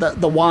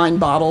the wine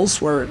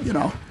bottles were,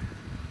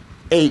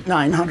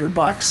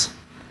 $800-900.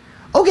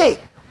 Okay,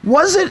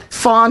 was it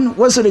fun?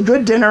 Was it a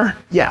good dinner?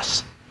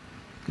 Yes.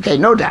 Okay,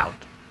 no doubt.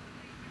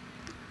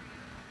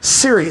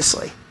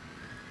 Seriously,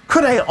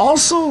 could I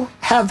also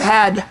have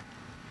had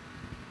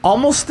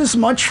almost as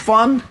much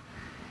fun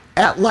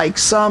at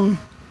some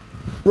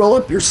roll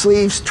up your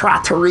sleeves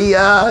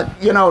trattoria,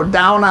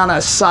 down on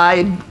a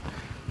side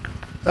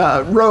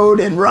road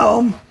in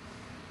Rome?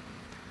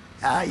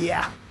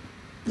 Yeah.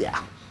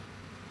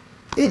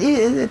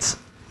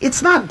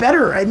 It's not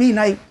better. I mean,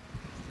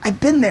 I've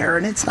been there,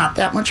 and it's not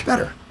that much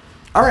better.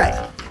 All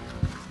right.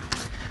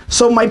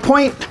 So my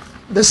point,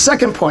 the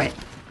second point,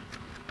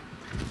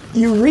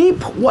 you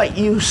reap what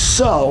you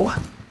sow.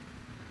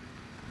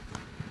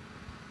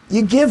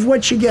 You give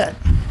what you get.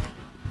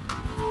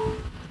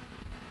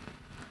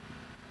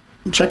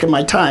 I'm checking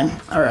my time.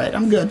 All right,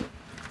 I'm good.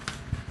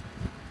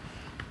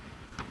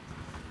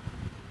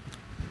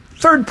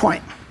 Third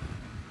point.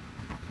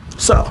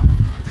 So,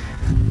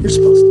 you're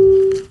supposed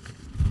to.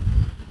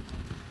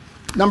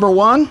 Number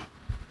 1,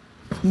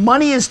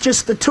 money is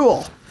just the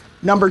tool.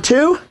 Number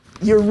 2,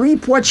 you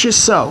reap what you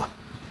sow.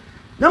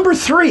 Number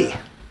 3,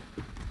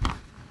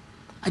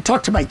 I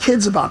talk to my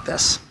kids about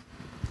this.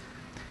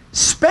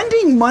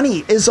 Spending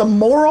money is a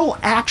moral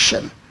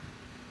action.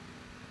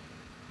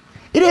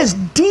 It has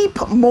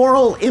deep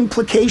moral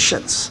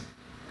implications.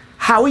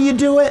 How you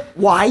do it,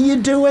 why you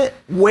do it,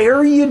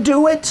 where you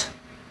do it.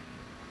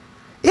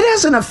 It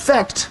has an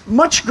effect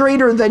much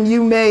greater than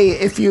you may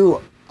if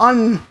you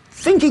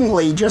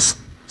unthinkingly just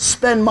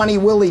spend money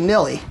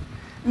willy-nilly.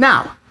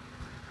 Now,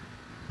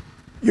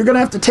 you're going to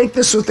have to take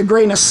this with a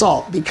grain of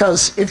salt,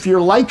 because if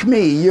you're like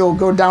me, you'll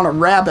go down a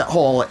rabbit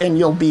hole and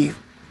you'll be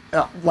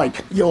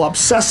you'll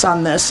obsess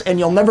on this and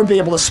you'll never be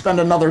able to spend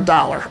another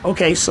dollar.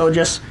 Okay, so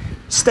just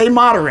stay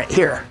moderate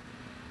here.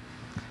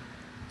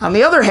 On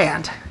the other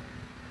hand,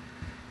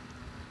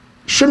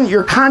 shouldn't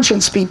your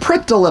conscience be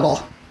pricked a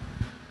little?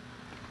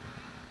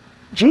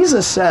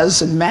 Jesus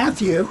says in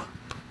Matthew,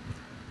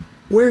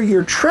 where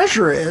your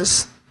treasure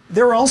is,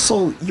 there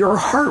also your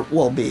heart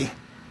will be.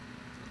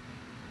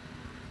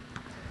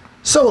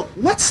 So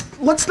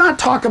let's not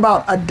talk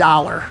about a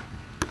dollar.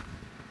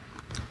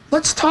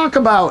 Let's talk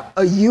about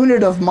a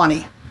unit of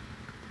money.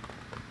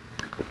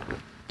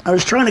 I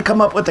was trying to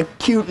come up with a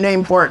cute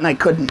name for it and I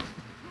couldn't.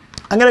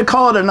 I'm going to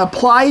call it an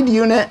applied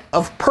unit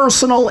of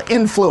personal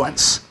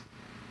influence,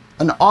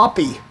 an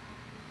OPI.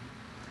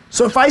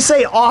 So if I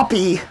say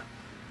OPI,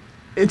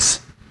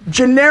 it's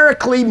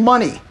generically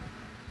money.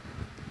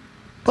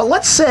 But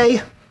let's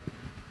say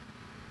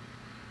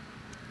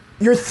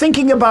you're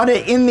thinking about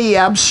it in the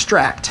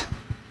abstract.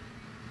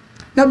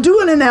 Now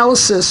do an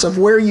analysis of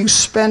where you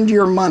spend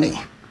your money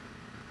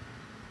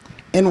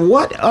and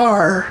what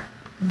are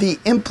the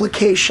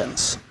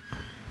implications.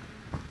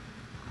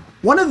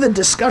 One of the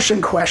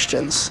discussion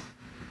questions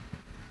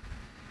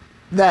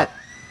that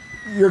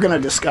you're going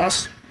to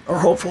discuss, or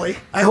hopefully,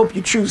 I hope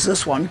you choose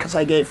this one because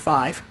I gave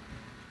 5.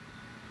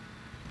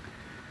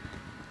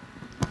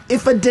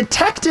 If a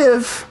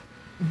detective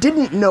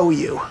didn't know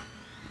you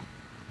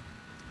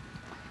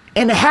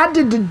and had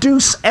to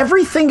deduce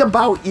everything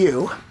about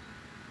you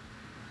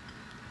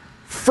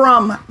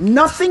from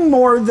nothing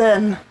more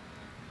than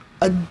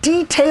a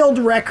detailed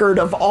record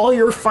of all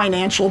your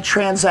financial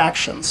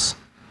transactions,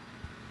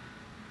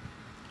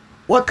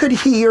 what could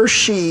he or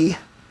she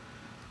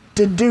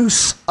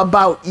deduce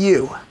about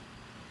you?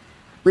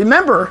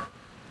 Remember,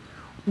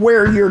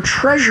 where your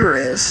treasure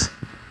is,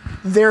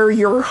 there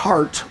your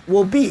heart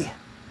will be.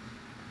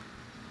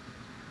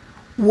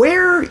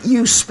 Where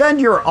you spend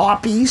your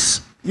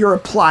OPIs, your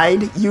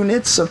applied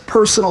units of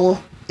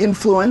personal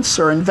influence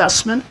or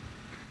investment,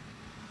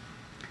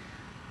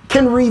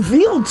 can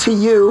reveal to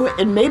you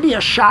in maybe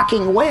a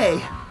shocking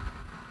way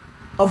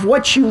of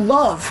what you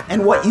love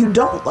and what you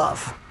don't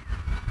love.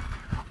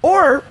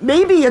 Or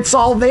maybe it's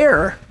all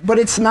there, but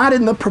it's not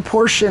in the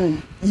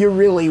proportion you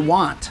really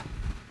want.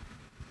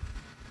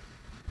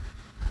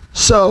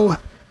 So,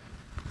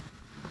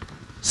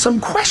 some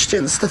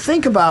questions to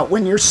think about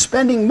when you're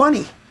spending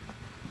money.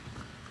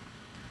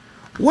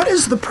 What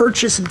does the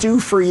purchase do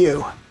for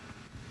you?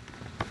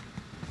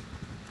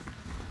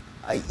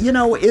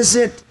 Is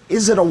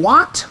it a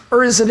want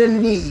or is it a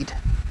need?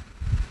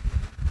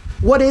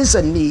 What is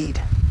a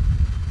need?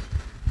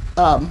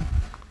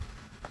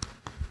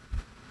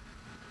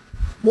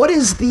 What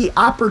is the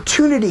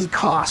opportunity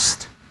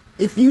cost?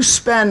 If you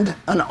spend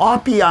an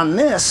OPI on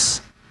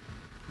this,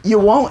 you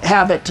won't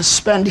have it to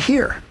spend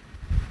here.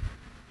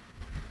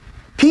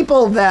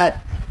 People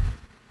that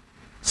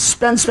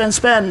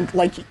spend,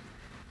 like,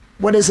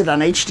 what is it on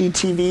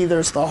HGTV?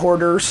 There's the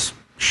Hoarders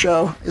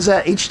show. Is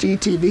that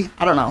HGTV?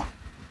 I don't know.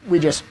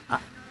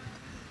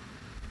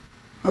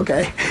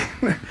 Okay.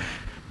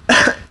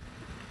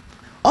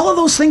 All of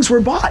those things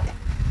were bought.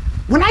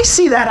 When I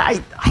see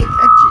that,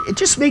 it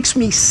just makes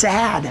me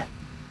sad.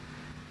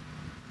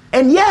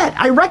 And yet,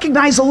 I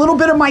recognize a little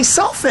bit of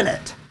myself in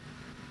it.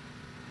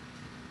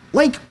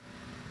 Like,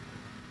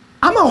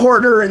 I'm a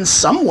hoarder in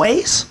some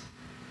ways.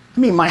 I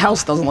mean, my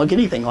house doesn't look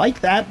anything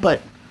like that,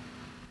 but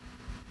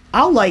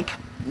I'll,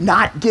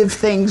 not give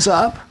things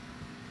up.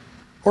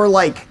 Or,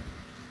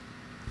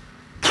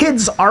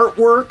 kids'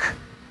 artwork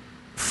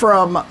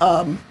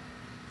from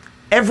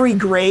every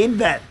grade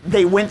that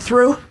they went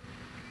through.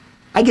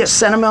 I get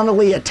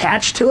sentimentally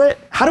attached to it.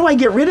 How do I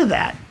get rid of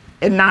that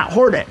and not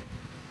hoard it?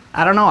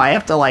 I don't know. I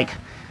have to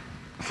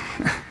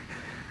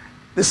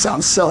this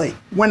sounds silly.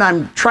 When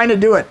I'm trying to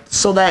do it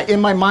so that in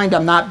my mind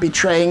I'm not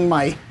betraying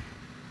I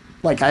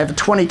have a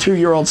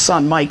 22-year-old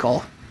son,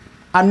 Michael.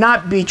 I'm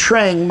not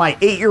betraying my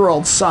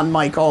 8-year-old son,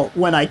 Michael,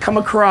 when I come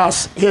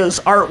across his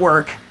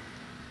artwork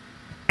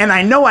and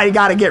I know I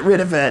got to get rid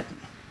of it,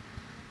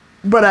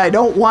 but I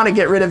don't want to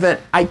get rid of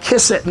it. I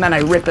kiss it and then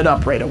I rip it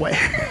up right away.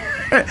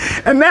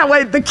 And that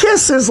way, the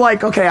kiss is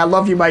like, okay, I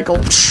love you, Michael.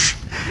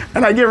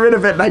 And I get rid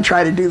of it and I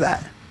try to do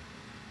that.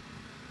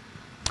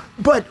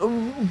 But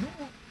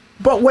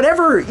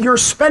whatever you're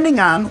spending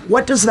on,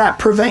 what does that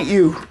prevent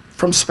you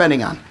from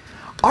spending on?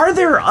 Are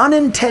there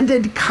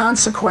unintended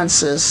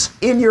consequences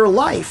in your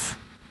life?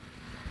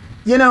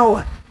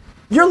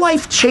 Your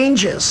life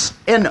changes.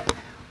 And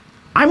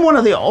I'm one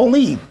of the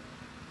only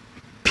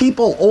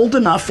people old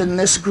enough in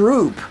this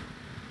group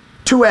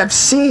to have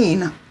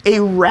seen a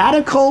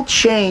radical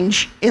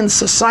change in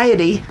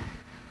society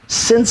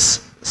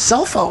since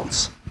cell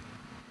phones.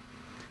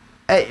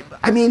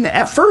 I mean,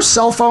 at first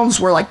cell phones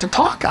were like to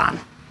talk on,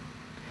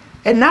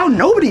 and now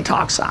nobody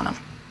talks on them.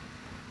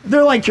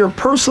 They're like your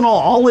personal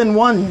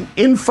all-in-one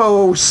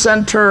info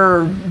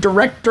center,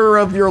 director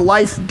of your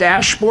life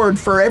dashboard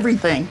for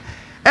everything.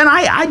 And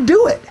I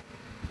do it.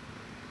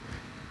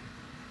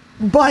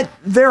 But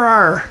there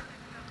are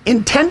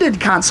intended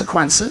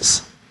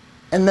consequences,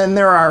 and then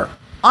there are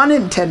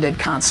unintended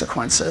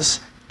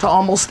consequences to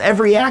almost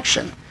every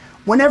action.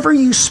 Whenever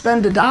you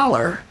spend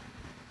 $1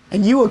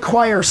 and you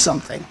acquire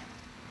something,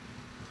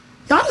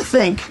 you ought to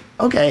think,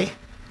 okay,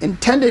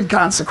 intended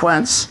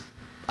consequence,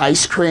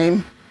 ice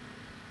cream,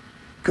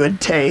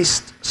 good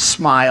taste,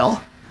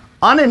 smile.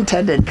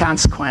 Unintended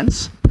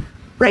consequence,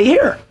 right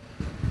here.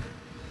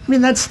 I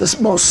mean, that's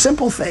the most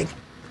simple thing.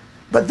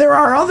 But there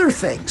are other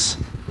things.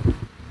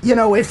 You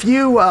know, if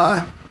you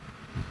want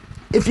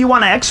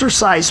to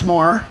exercise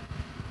more,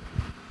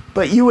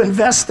 but you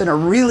invest in a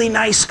really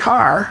nice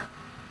car,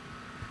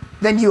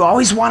 then you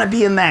always want to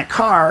be in that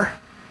car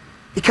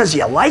because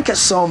you like it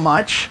so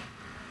much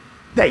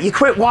that you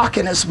quit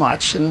walking as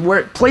much. And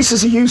where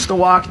places you used to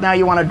walk, now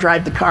you want to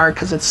drive the car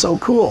because it's so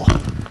cool.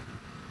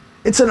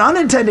 It's an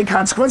unintended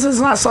consequence. It's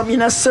not something you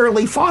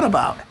necessarily thought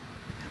about.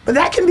 But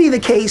that can be the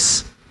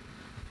case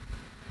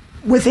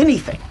with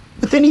anything,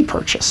 with any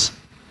purchase.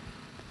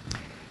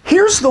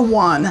 Here's the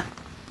one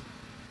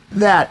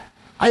that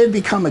I have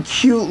become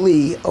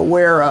acutely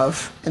aware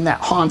of and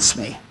that haunts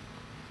me.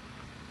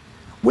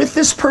 With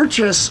this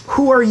purchase,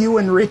 who are you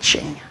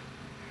enriching?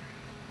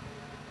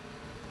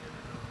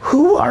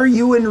 Who are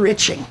you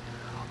enriching?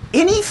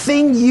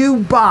 Anything you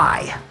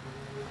buy,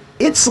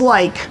 it's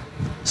like,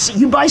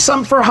 you buy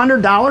something for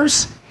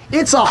 $100,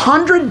 it's a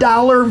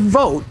 $100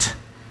 vote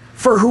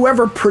for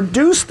whoever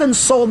produced and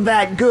sold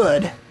that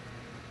good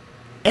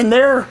and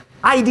their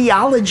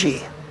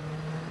ideology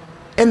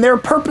and their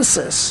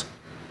purposes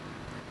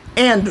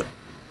and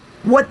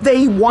what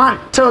they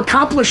want to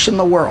accomplish in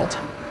the world.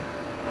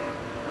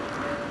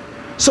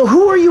 So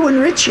who are you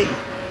enriching?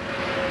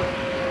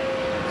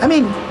 I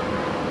mean,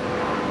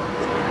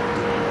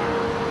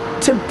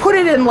 to put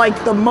it in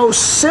like the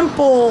most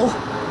simple,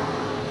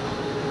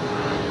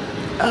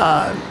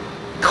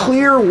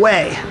 clear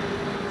way,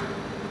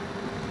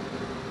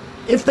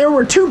 if there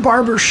were two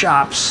barber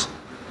shops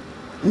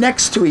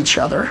next to each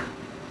other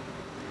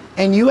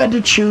and you had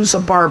to choose a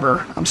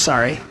barber, I'm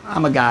sorry,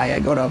 I'm a guy, I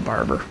go to a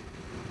barber.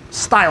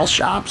 Style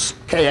shops,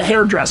 okay, a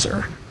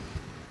hairdresser.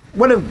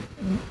 What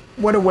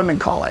do women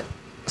call it?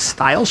 A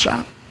style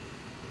shop?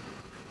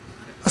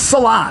 A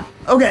salon.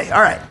 Okay,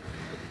 all right.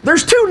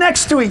 There's two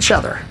next to each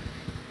other.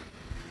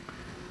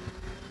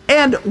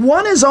 And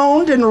one is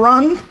owned and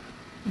run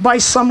by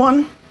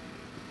someone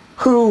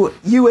who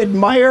you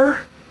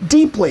admire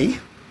deeply,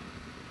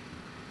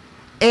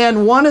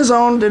 and one is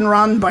owned and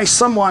run by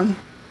someone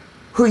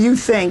who you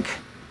think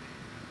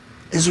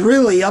is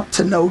really up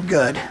to no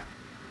good,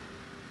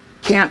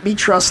 can't be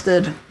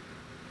trusted,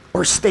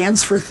 or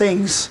stands for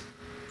things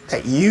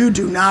that you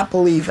do not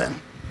believe in.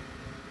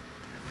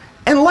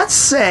 And let's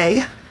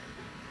say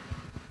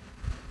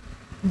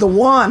the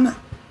one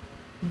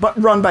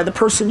run by the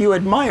person you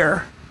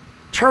admire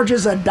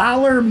charges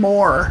 $1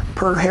 more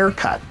per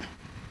haircut.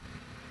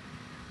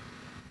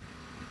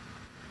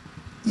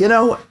 You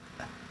know,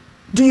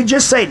 do you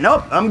just say,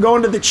 nope, I'm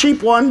going to the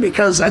cheap one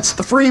because that's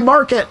the free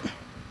market?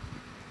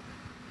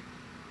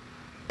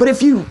 But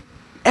if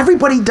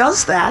everybody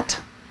does that,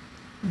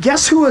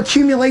 guess who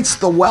accumulates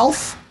the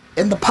wealth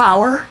and the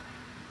power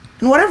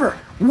and whatever?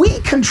 We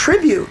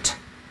contribute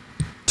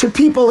to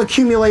people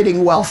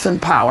accumulating wealth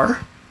and power.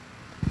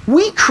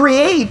 We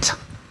create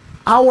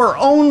our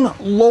own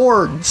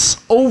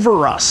lords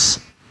over us.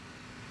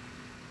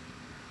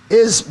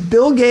 Is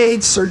Bill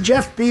Gates or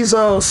Jeff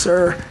Bezos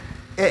or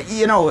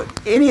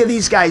any of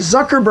these guys,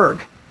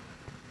 Zuckerberg,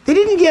 they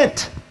didn't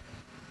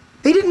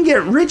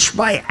get rich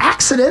by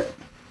accident.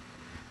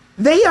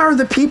 They are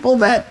the people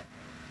that,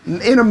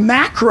 in a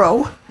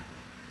macro,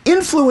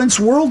 influence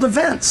world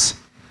events.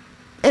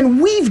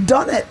 And we've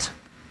done it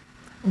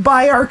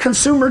by our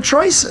consumer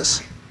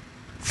choices,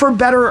 for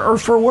better or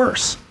for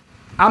worse.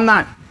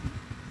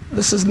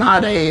 This is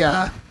not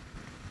a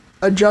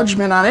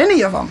judgment on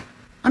any of them.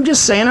 I'm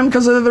just saying them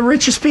because they're the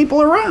richest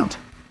people around.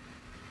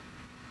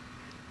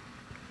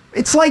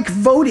 It's like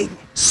voting.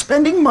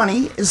 Spending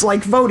money is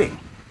like voting.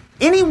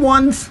 Any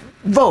one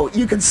vote,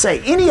 you could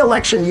say, any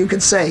election, you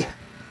could say,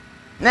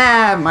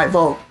 nah, my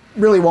vote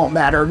really won't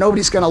matter.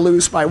 Nobody's going to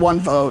lose by one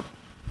vote.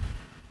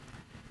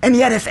 And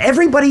yet, if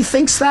everybody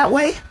thinks that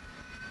way,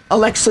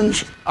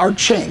 elections are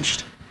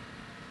changed.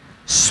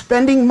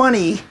 Spending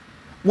money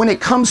when it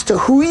comes to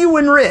who you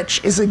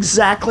enrich is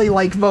exactly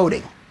like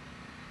voting.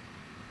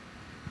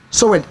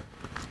 So it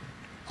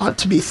ought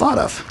to be thought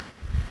of.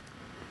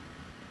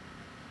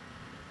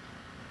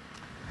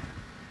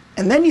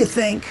 And then you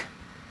think,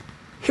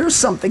 here's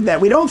something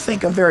that we don't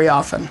think of very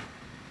often.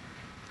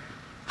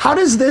 How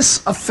does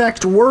this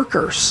affect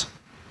workers?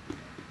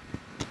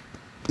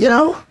 You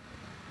know,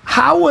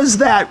 how was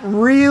that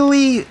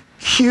really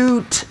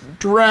cute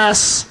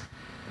dress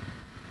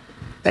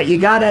that you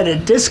got at a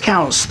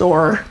discount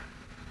store,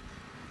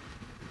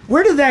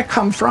 where did that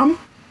come from?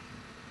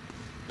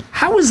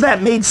 How was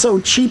that made so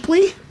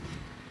cheaply?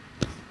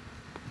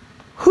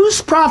 Who's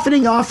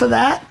profiting off of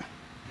that?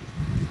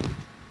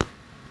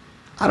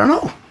 I don't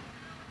know.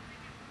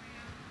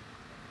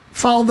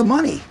 Follow the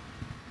money.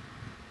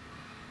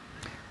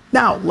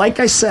 Now,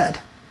 like I said,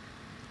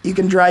 you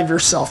can drive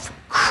yourself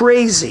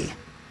crazy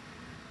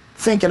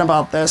thinking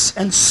about this,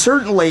 and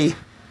certainly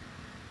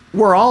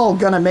we're all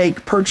going to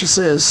make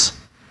purchases.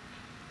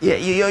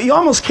 You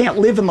almost can't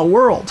live in the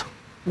world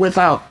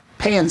without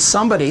paying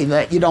somebody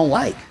that you don't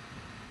like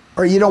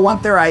or you don't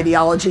want their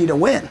ideology to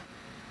win.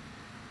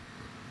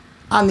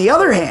 On the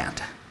other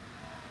hand,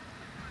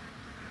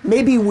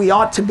 maybe we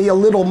ought to be a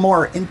little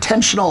more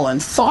intentional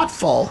and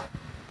thoughtful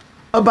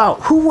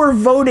about who we're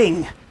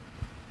voting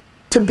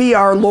to be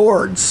our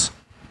lords.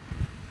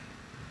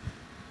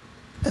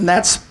 And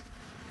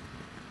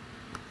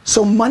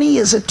so money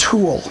is a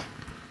tool,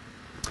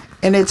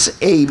 and it's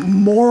a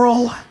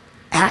moral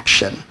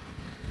action.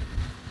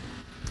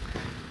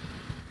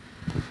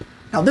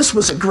 Now, this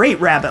was a great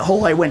rabbit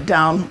hole I went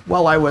down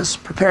while I was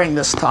preparing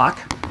this talk.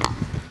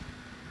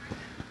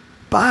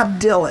 Bob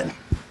Dylan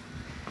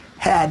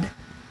had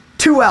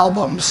 2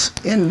 albums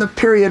in the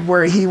period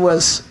where he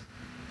was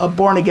a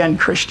born-again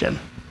Christian.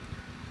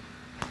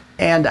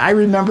 And I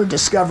remember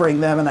discovering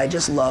them, and I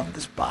just loved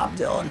this Bob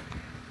Dylan,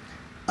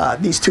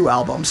 these 2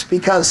 albums,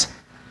 because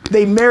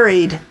they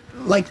married,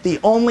 like, the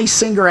only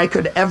singer I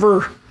could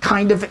ever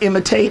kind of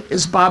imitate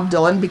is Bob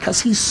Dylan,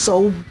 because he's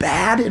so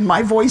bad and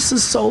my voice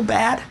is so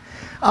bad.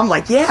 I'm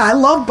like, yeah, I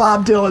love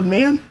Bob Dylan,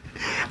 man.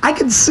 I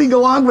can sing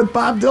along with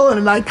Bob Dylan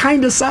and I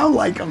kind of sound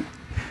like him.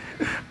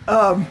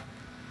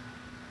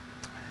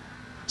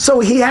 So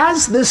he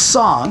has this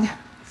song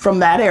from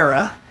that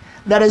era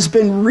that has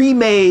been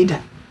remade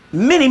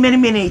many, many,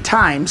 many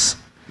times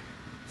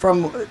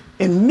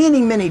in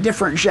many, many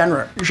different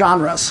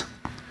genres.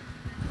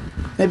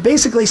 It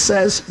basically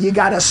says, you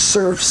gotta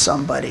serve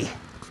somebody.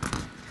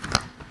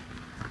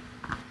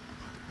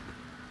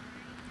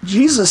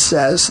 Jesus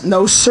says,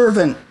 no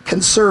servant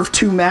can serve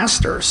 2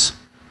 masters.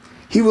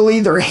 He will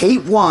either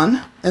hate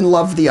one and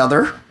love the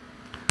other,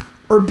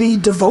 or be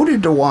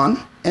devoted to one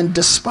and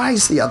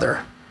despise the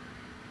other.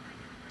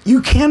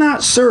 You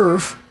cannot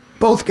serve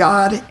both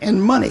God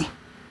and money.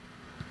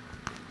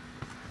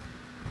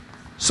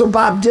 So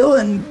Bob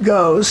Dylan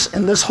goes,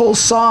 and this whole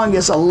song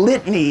is a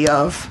litany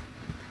of,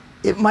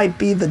 it might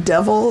be the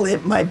devil,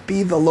 it might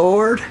be the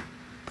Lord,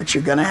 but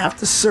you're gonna have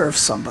to serve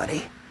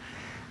somebody.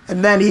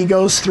 And then he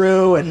goes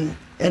through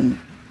and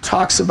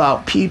talks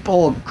about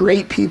people,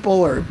 great people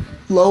or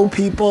low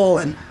people,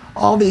 and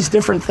all these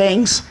different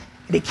things.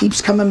 And it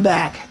keeps coming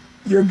back.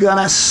 You're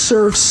gonna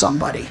serve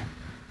somebody.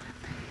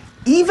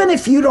 Even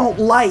if you don't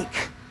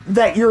like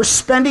that your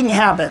spending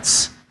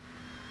habits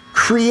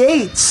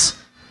creates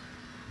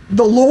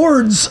the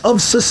lords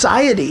of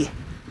society,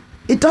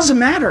 it doesn't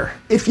matter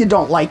if you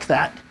don't like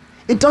that.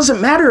 It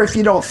doesn't matter if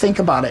you don't think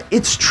about it.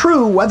 It's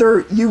true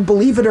whether you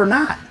believe it or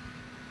not.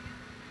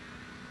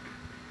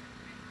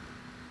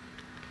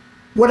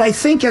 What I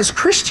think as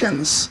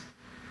Christians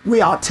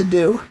we ought to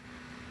do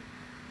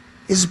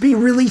is be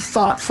really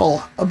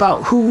thoughtful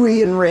about who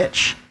we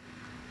enrich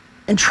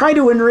and try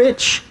to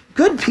enrich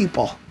good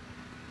people.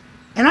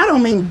 And I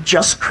don't mean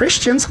just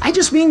Christians, I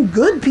just mean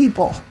good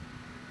people.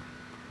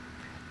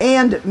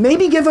 And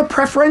maybe give a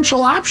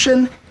preferential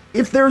option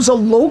if there's a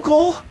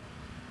local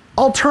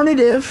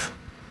alternative.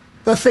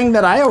 The thing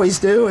that I always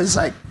do is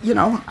I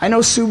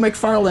know Sue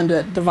McFarland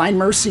at Divine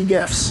Mercy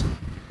Gifts.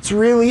 It's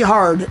really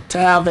hard to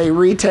have a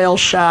retail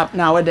shop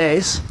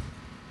nowadays.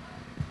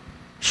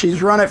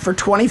 She's run it for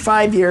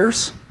 25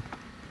 years.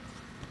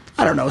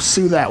 I don't know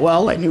Sue that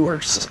well. I knew her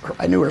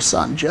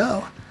son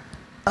Joe.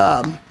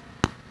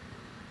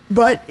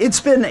 But it's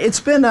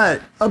been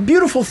a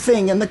beautiful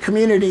thing in the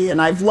community,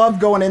 and I've loved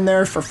going in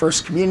there for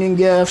First Communion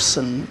gifts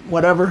and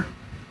whatever.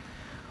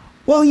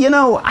 Well,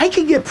 I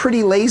could get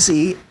pretty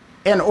lazy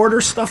and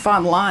order stuff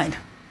online.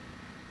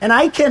 And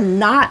I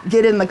cannot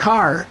get in the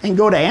car and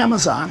go to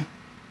Amazon.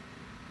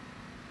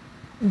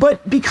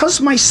 But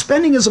because my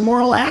spending is a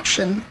moral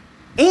action,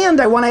 and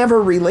I want to have a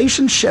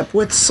relationship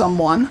with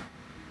someone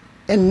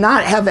and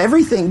not have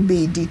everything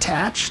be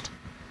detached,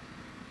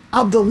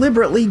 I'll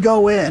deliberately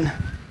go in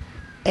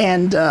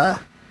and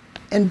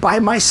buy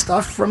my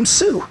stuff from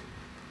Sue.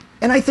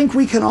 And I think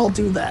we can all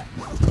do that.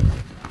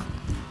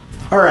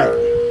 All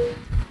right.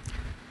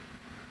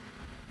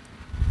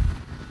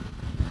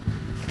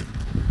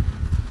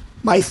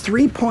 My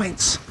 3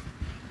 points.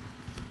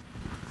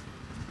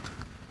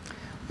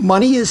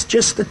 Money is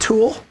just a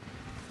tool.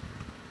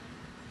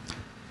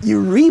 You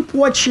reap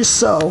what you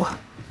sow,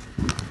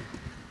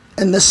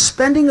 and the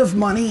spending of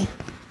money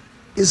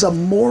is a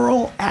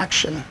moral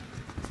action.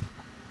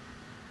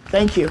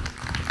 Thank you.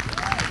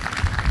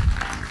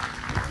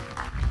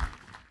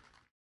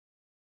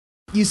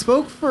 You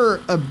spoke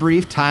for a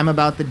brief time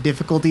about the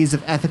difficulties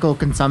of ethical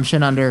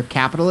consumption under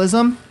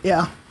capitalism.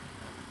 Yeah.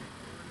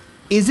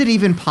 Is it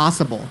even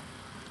possible?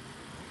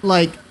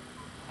 Like,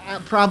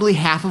 probably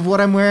half of what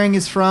I'm wearing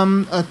is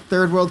from a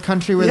third world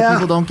country where the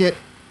people don't get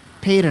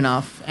paid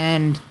enough.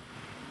 And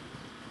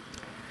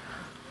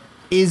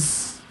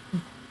is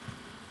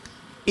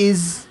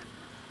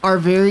our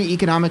very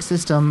economic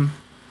system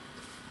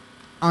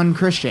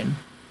unchristian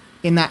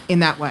in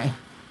that way?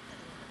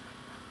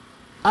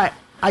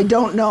 I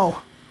don't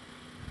know.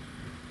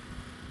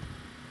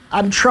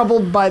 I'm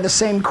troubled by the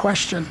same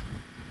question.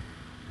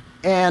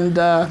 And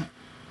I'm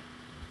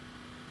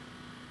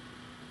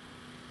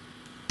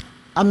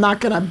not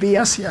going to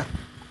BS you.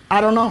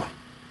 I don't know.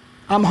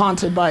 I'm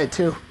haunted by it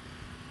too.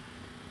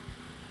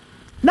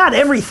 Not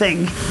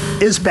everything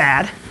is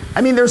bad. I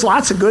mean, there's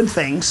lots of good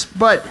things,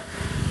 but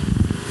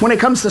when it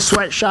comes to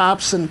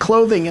sweatshops and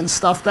clothing and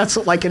stuff, that's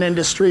like an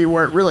industry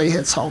where it really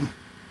hits home.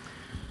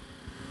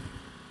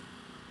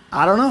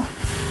 I don't know.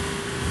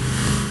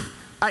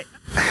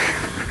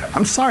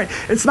 I'm sorry.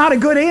 It's not a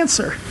good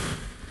answer.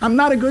 I'm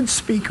not a good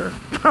speaker.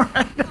 All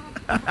right.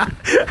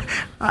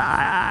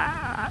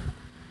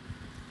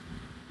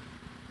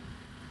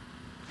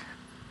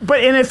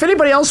 And if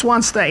anybody else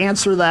wants to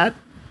answer that,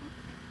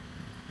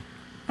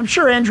 I'm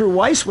sure Andrew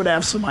Weiss would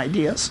have some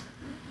ideas.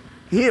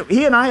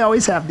 He and I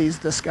always have these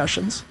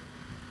discussions.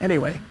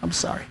 Anyway, I'm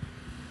sorry.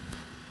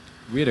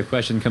 We had a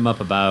question come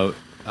up about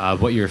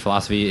what your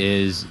philosophy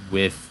is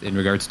in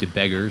regards to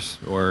beggars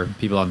or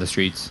people on the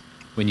streets.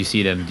 When you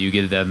see them, do you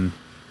give them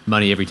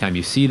money every time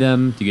you see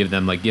them? Do you give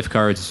them like gift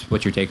cards?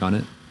 What's your take on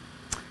it?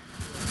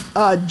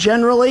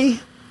 Generally,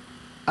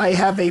 I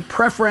have a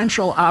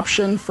preferential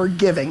option for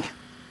giving.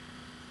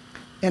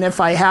 And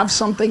if I have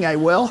something, I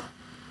will.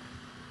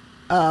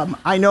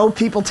 I know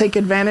people take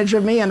advantage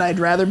of me, and I'd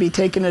rather be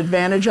taken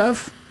advantage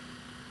of.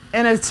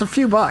 And it's a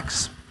few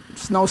bucks.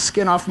 It's no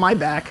skin off my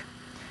back.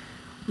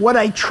 What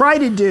I try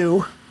to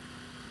do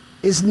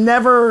is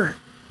never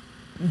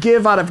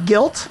give out of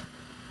guilt,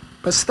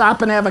 but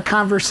stop and have a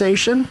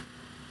conversation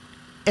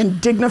and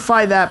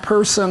dignify that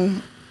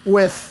person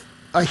with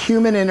a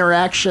human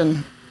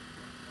interaction,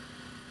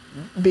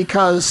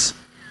 because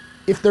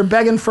if they're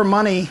begging for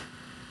money,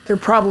 they're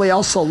probably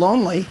also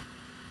lonely,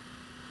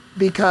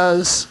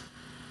 because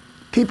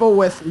people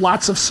with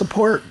lots of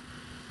support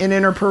in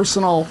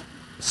interpersonal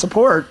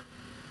support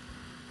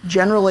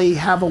generally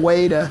have a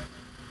way to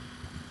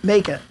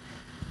make it.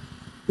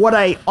 What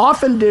I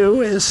often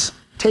do is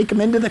take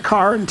them into the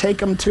car and take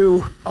them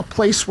to a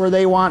place where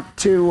they want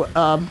to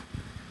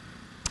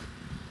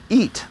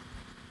eat,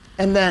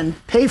 and then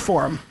pay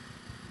for them.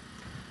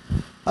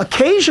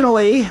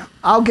 Occasionally,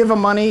 I'll give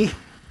them money,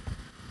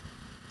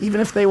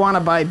 even if they want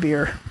to buy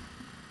beer.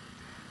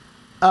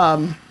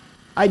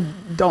 I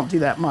don't do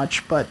that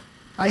much, but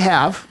I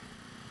have,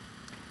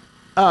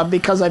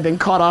 because I've been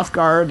caught off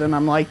guard, and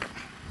I'm like,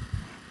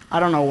 I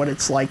don't know what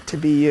it's like to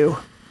be you.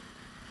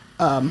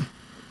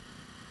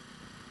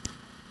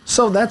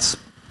 So that's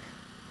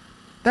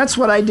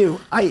what I do.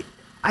 I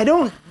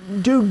don't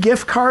do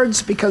gift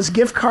cards, because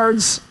gift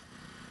cards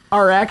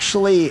are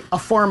actually a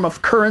form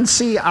of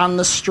currency on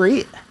the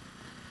street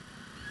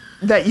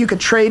that you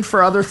could trade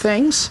for other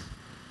things.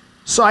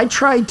 So I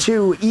try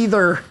to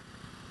either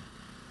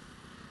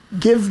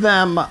give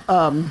them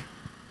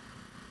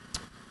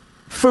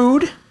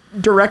food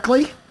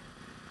directly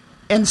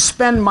and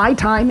spend my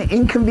time,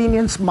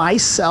 inconvenience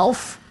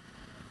myself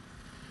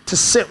to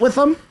sit with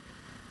them,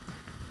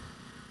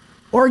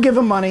 or give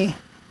them money.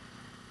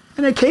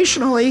 And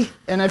occasionally,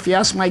 and if you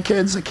ask my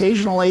kids,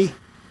 occasionally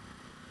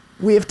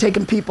we have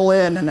taken people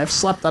in and have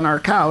slept on our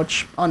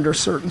couch under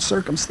certain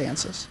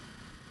circumstances.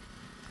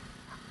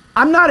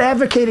 I'm not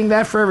advocating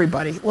that for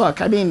everybody.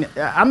 Look, I mean,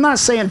 I'm not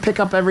saying pick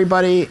up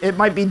everybody. It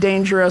might be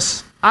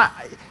dangerous.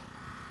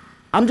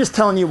 I'm just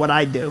telling you what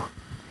I do.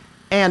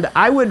 And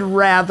I would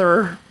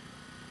rather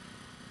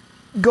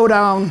go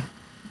down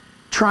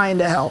trying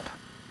to help.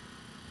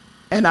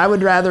 And I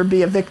would rather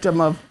be a victim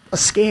of a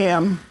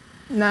scam.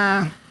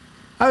 Nah,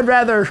 I'd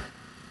rather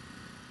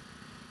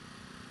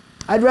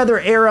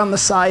err on the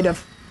side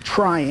of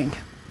trying.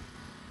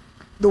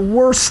 The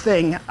worst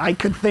thing I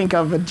could think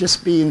of would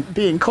just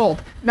being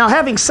cold. Now,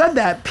 having said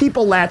that,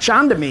 people latch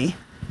onto me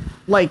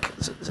like,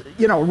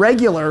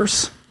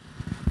 regulars.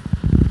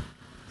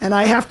 And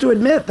I have to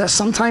admit that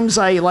sometimes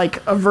I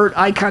avert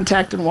eye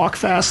contact and walk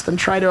fast and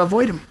try to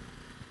avoid them.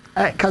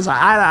 Because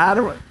I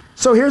don't.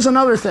 So here's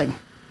another thing.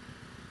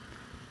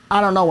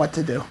 I don't know what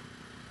to do.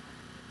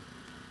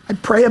 I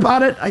pray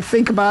about it. I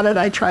think about it.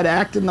 I try to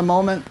act in the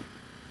moment.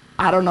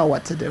 I don't know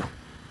what to do.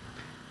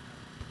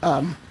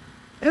 And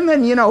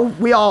then,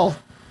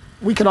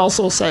 we could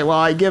also say, well,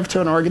 I give to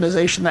an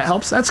organization that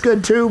helps. That's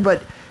good too,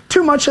 but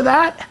too much of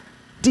that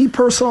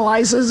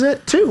depersonalizes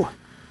it too.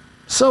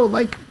 So,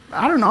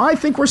 I don't know. I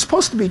think we're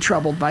supposed to be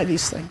troubled by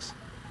these things.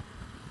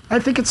 I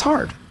think it's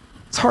hard.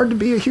 It's hard to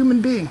be a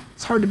human being.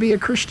 It's hard to be a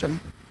Christian.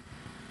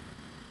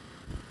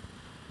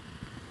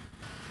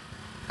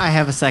 I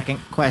have a second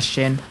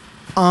question.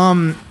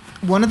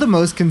 one of the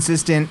most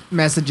consistent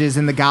messages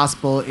in the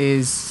gospel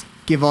is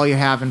give all you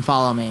have and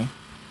follow me.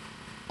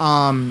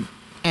 And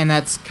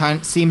that's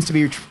seems to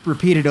be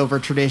repeated over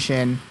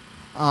tradition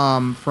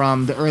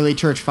from the early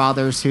church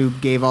fathers who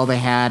gave all they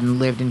had and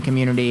lived in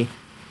community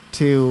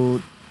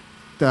to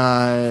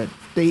the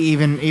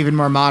even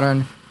more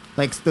modern,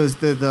 like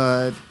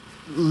the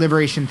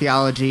liberation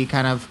theology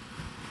kind of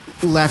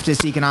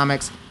leftist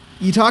economics.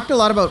 You talked a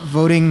lot about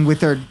voting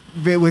with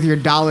your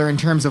dollar in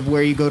terms of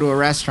where you go to a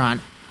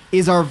restaurant.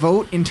 Is our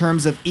vote in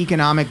terms of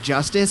economic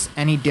justice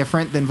any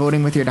different than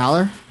voting with your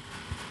dollar?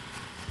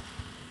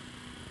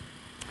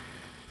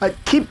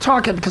 Keep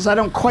talking because I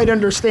don't quite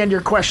understand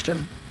your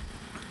question.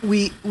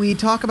 We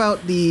talk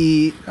about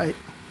the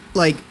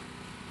like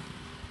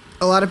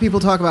a lot of people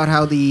talk about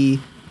how the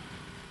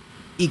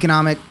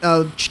economic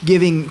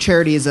giving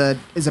charity is a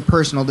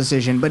personal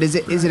decision, but is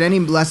it any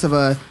less of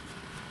a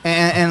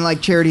and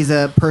like charity is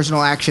a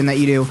personal action that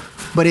you do,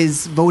 but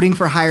is voting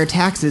for higher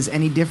taxes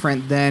any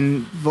different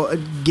than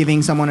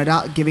giving someone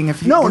giving a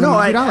few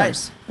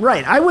dollars?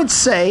 Right. I would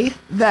say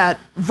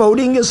that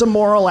voting is a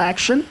moral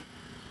action,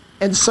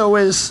 and so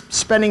is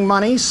spending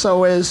money,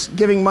 so is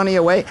giving money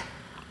away.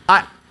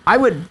 I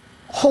would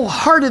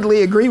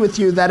wholeheartedly agree with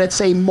you that it's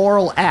a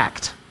moral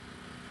act.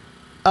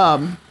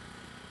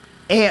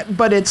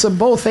 But it's a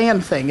both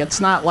and thing. It's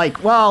not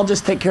like, well, I'll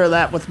just take care of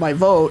that with my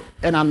vote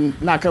and I'm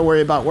not going to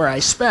worry about where I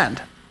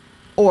spend,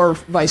 or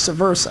vice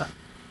versa.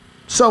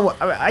 So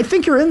I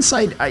think your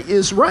insight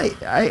is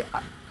right. I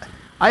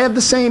have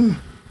the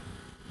same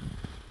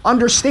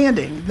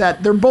understanding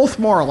that they're both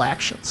moral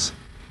actions.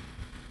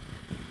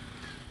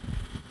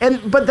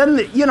 But then,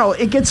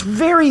 it gets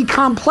very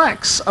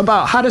complex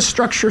about how to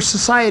structure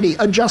society,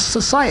 a just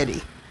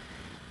society.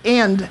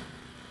 And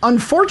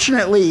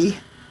unfortunately,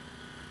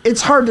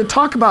 it's hard to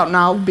talk about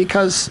now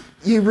because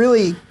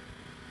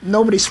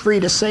nobody's free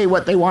to say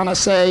what they want to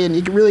say, and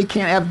you really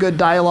can't have good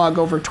dialogue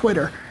over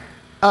Twitter.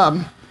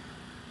 But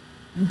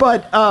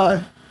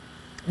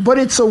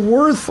it's a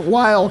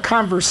worthwhile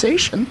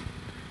conversation,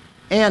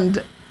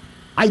 and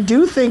I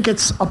do think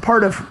it's a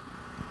part of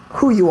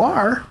who you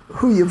are,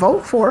 who you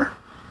vote for,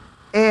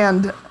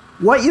 and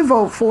what you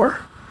vote for,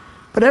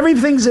 but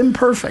everything's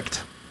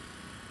imperfect.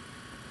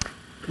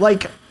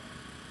 Like,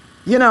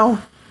 do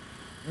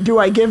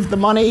I give the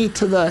money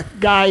to the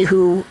guy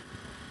who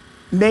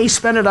may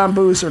spend it on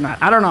booze or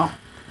not? I don't know.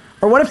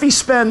 Or what if I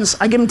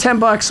give him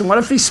 $10, and what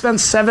if he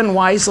spends 7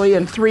 wisely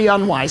and 3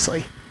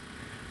 unwisely?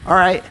 All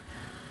right.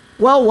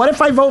 Well, what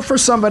if I vote for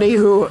somebody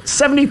who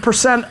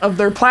 70% of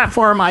their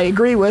platform I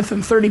agree with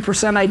and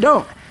 30% I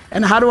don't?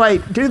 And how do I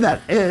do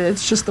that?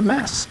 It's just a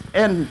mess.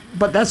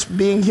 But that's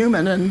being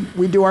human, and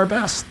we do our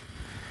best.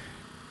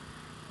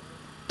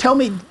 Tell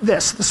me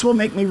this will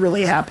make me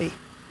really happy.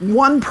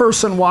 One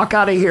person walk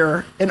out of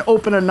here and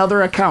open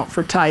another account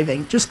for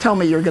tithing. Just tell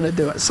me you're going to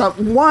do it. So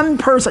one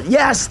person.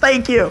 Yes,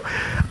 thank you.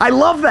 I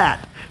love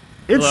that.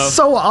 It's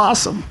so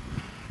awesome.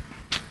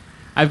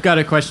 I've got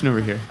a question over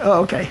here.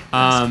 Oh, okay.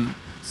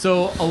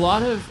 So a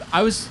lot of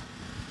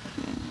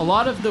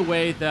the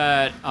way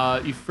that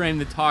you frame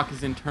the talk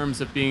is in terms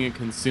of being a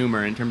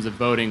consumer, in terms of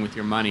voting with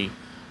your money.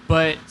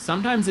 But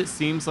sometimes it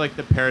seems like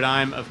the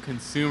paradigm of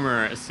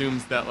consumer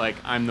assumes that, like,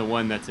 I'm the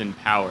one that's in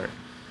power.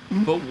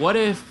 Mm-hmm. But what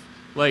if,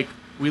 like,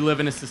 we live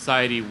in a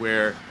society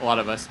where a lot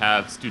of us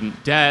have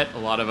student debt, a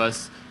lot of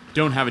us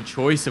don't have a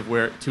choice of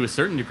where, to a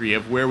certain degree,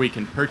 of where we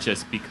can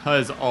purchase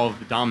because all of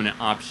the dominant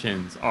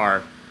options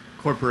are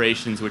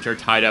corporations which are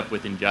tied up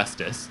with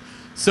injustice.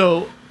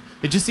 So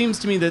it just seems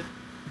to me that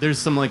there's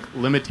some, like,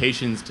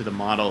 limitations to the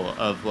model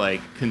of,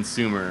 like,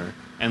 consumer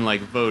and,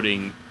 like,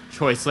 voting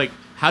choice. Like,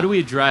 how do we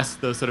address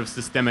those sort of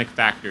systemic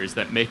factors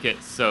that make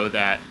it so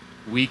that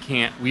we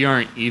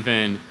aren't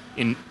even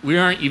in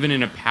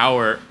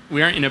a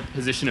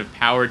position of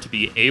power to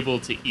be able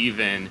to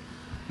even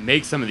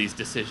make some of these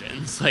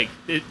decisions,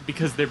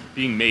 because they're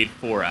being made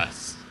for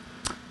us?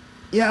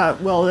 Yeah,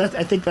 well,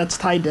 I think that's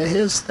tied to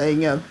his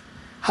thing of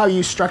how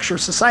you structure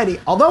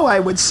society. Although I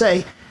would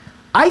say,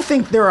 I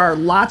think there are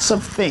lots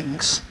of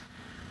things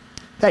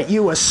that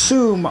you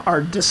assume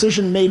are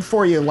decision made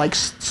for you, like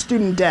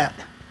student debt.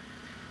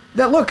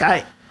 That, look,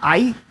 I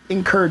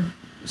incurred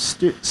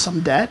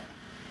some debt,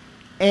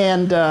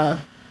 and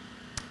that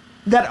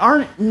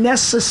aren't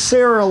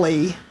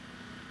necessarily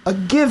a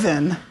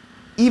given,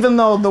 even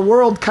though the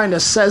world kind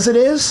of says it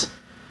is,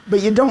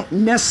 but you don't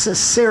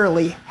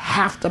necessarily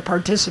have to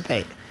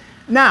participate.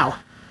 Now,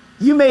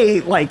 you may,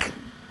 like,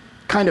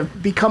 kind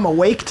of become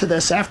awake to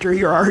this after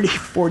you're already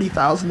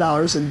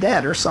 $40,000 in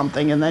debt or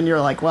something, and then you're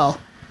like, well,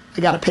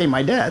 I got to pay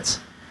my debts.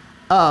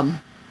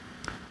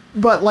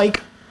 But,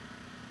 like,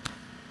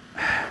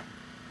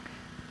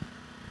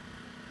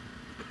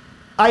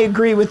 I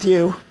agree with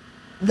you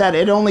that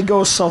it only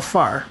goes so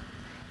far.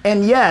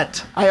 And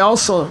yet, I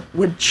also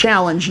would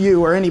challenge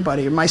you or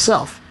anybody,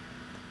 myself,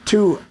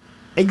 to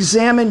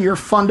examine your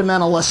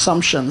fundamental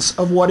assumptions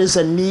of what is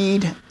a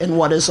need and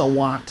what is a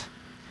want,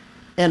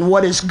 and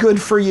what is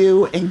good for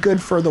you and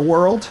good for the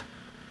world,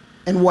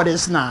 and what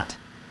is not.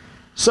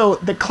 So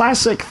the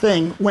classic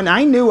thing, when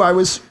I knew I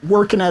was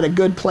working at a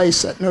good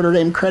place at Notre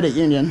Dame Credit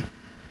Union,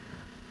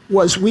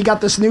 was we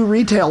got this new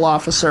retail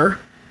officer,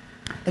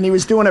 and he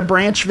was doing a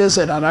branch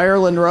visit on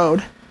Ireland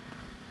Road,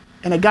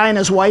 and a guy and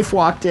his wife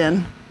walked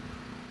in,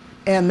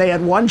 and they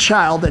had one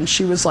child, and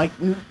she was like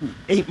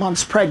 8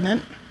 months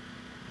pregnant,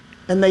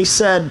 and they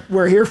said,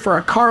 we're here for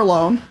a car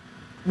loan.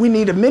 We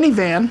need a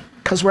minivan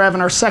because we're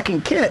having our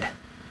second kid.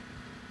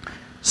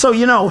 So,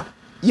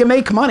 you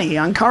make money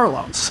on car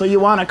loans, so you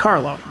want a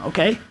car loan,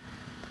 okay?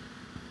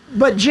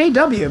 But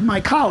JW, my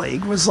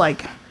colleague, was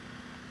like,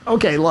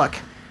 okay, look,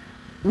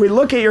 we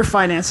look at your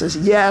finances.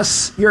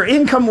 Yes, your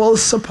income will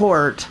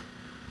support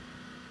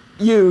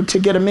you to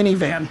get a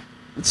minivan.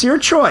 It's your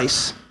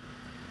choice.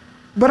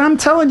 But I'm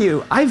telling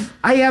you, I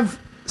have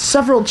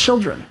several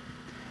children.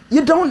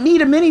 You don't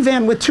need a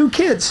minivan with 2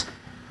 kids.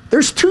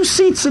 There's 2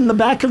 seats in the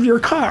back of your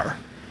car.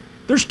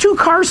 There's 2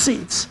 car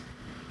seats.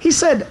 He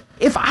said,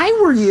 if I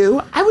were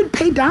you, I would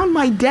pay down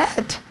my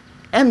debt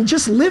and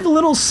just live a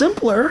little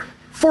simpler,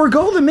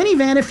 forego the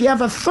minivan if you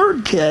have a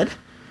 3rd kid,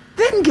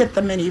 then get the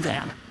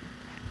minivan.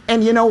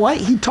 And you know what?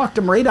 He talked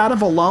him right out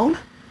of a loan.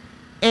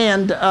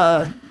 And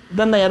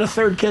then they had a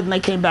 3rd kid and they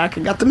came back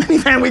and got the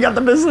minivan. We got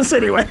the business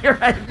anyway,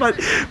 right?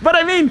 But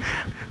I mean,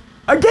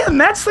 again,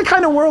 that's the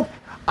kind of world.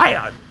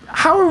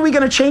 How are we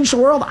going to change the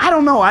world? I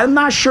don't know. I'm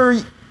not sure,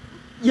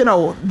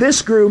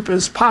 this group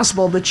is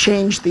possible to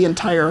change the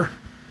entire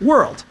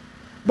world.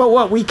 But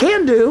what we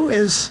can do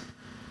is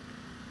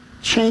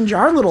change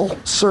our little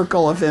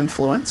circle of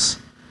influence,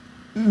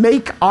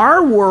 make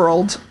our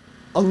world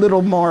a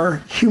little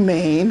more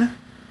humane,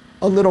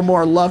 a little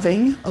more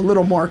loving, a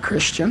little more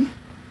Christian.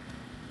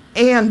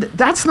 And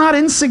that's not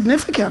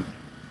insignificant.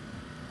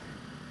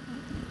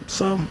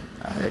 So,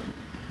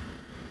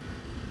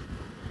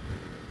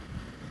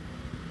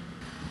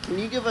 can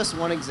you give us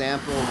one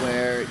example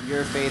where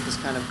your faith has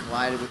kind of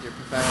collided with your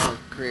professional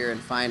career in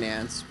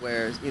finance,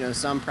 where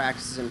some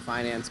practices in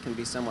finance can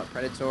be somewhat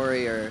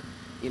predatory, or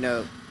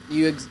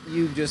you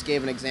just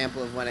gave an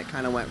example of when it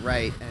kind of went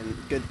right and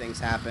good things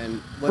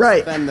happened.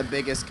 What's been the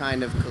biggest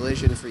kind of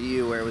collision for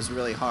you where it was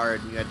really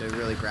hard and you had to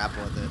really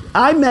grapple with it?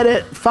 I met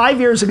it 5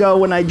 years ago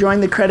when I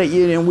joined the credit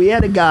union. We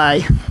had a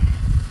guy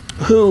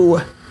who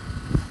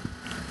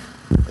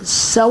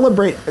so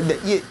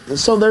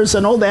there's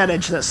an old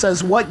adage that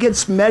says what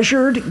gets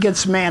measured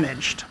gets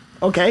managed,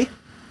 okay?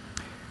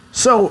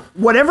 So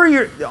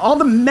whatever all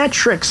the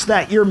metrics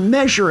that you're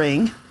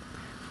measuring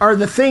are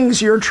the things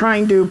you're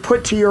trying to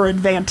put to your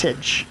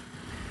advantage.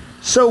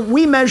 So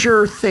we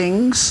measure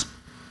things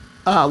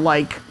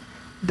like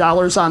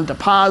dollars on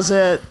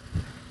deposit,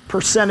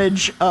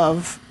 percentage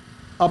of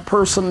a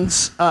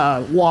person's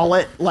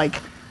wallet,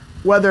 like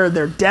whether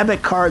their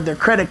debit card, their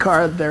credit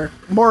card, their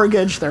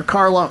mortgage, their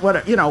car loan,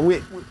 whatever.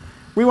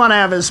 We want to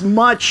have as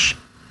much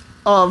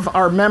of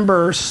our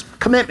members'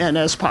 commitment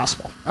as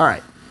possible. All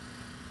right.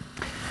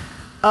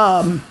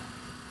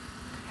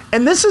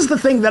 And this is the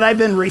thing that I've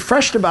been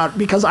refreshed about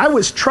because I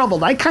was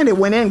troubled. I kind of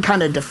went in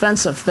kind of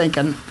defensive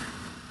thinking,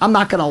 I'm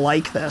not going to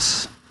like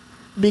this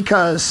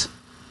because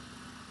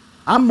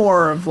I'm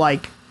more of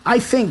like, I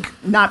think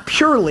not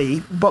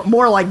purely, but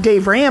more like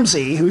Dave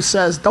Ramsey, who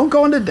says, don't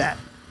go into debt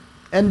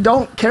and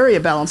don't carry a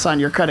balance on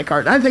your credit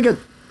card. And I think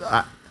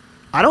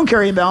I don't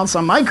carry a balance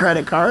on my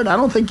credit card. I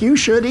don't think you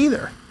should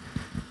either.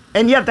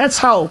 And yet that's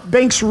how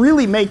banks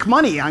really make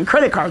money on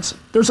credit cards.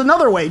 There's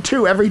another way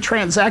too. Every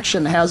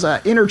transaction has an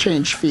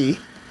interchange fee.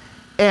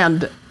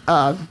 And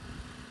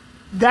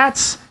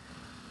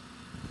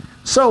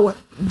so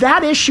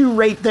that issue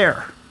right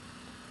there,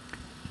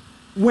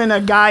 when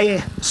a guy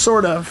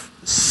sort of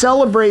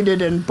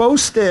celebrated and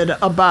boasted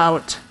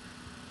about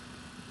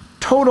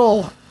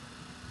total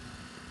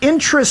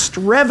interest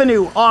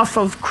revenue off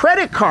of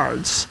credit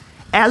cards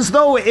as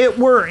though it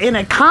were an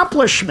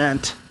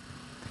accomplishment,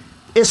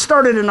 it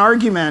started an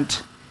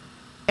argument,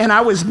 and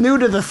I was new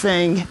to the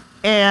thing,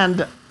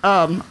 and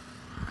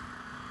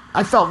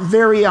I felt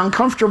very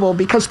uncomfortable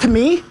because to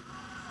me,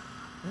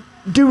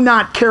 do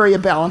not carry a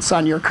balance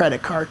on your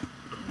credit card.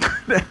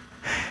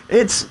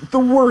 It's the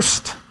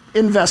worst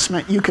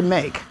investment you can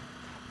make,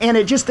 and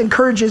it just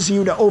encourages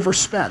you to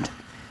overspend.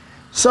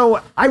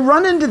 So I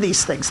run into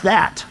these things,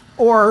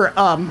 or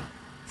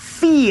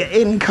fee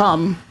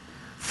income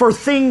for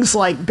things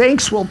like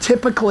banks will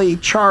typically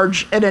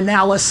charge an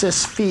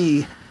analysis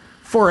fee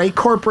for a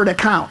corporate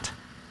account.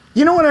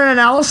 You know what an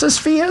analysis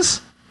fee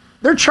is?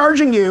 They're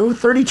charging you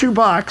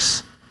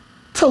 $32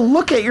 to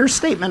look at your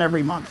statement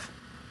every month.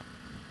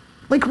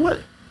 Like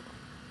what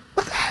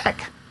the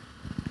heck?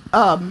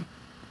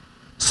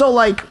 So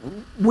like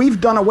we've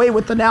done away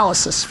with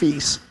analysis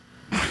fees.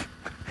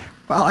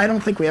 Well, I don't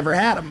think we ever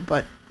had them,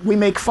 but we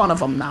make fun of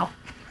them now.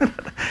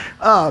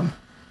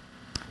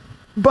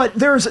 But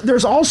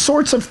there's all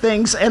sorts of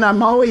things, and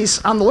I'm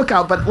always on the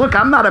lookout. But look,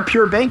 I'm not a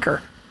pure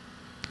banker.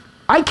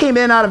 I came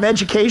in out of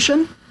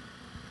education,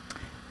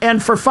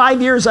 and for 5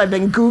 years I've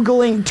been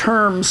Googling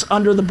terms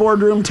under the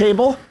boardroom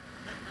table.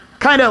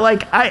 Kind of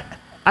like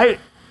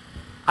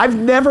I I've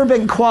never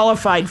been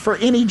qualified for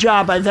any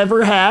job I've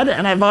ever had,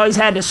 and I've always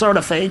had to sort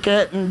of fake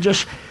it and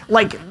just,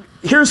 like,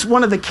 here's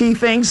one of the key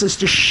things is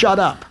just shut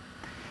up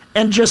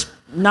and just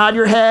nod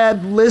your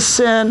head,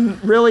 listen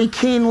really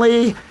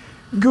keenly,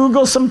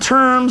 Google some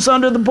terms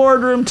under the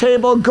boardroom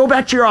table, go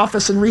back to your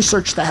office and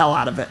research the hell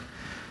out of it.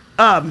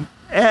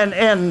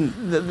 And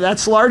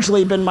that's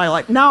largely been my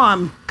life. Now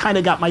I'm kind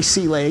of got my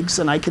sea legs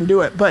and I can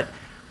do it, but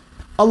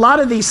a lot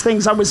of these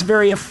things I was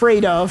very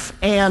afraid of,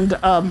 and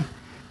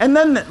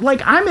then,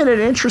 like, I'm in an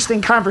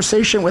interesting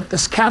conversation with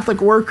this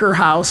Catholic worker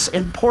house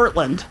in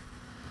Portland.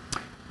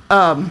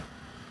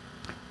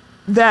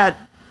 That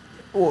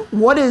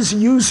what is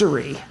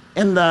usury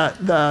in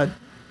the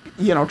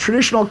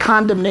traditional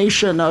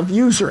condemnation of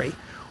usury?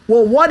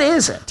 Well, what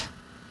is it?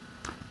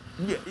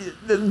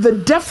 The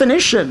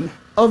definition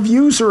of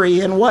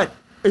usury and what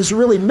is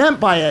really meant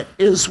by it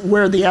is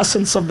where the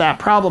essence of that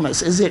problem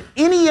is. Is it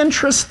any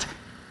interest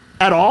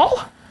at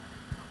all?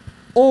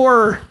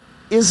 Or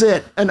is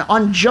it an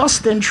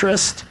unjust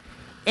interest?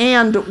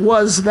 And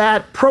was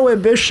that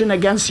prohibition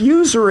against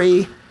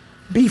usury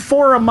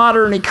before a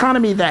modern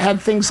economy that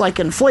had things like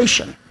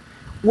inflation,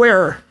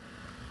 where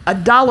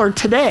 $1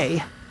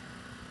 today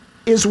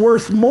is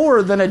worth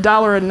more than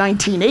 $1 in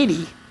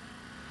 1980?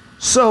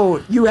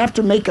 So you have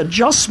to make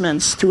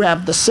adjustments to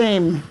have the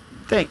same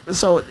thing.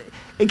 So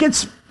it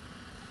gets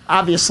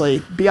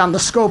obviously beyond the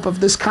scope of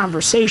this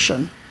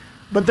conversation,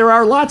 but there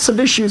are lots of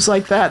issues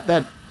like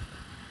that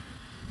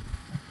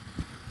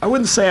I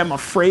wouldn't say I'm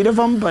afraid of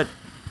them, but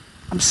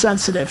I'm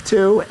sensitive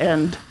to,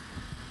 and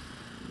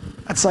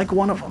that's like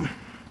one of them.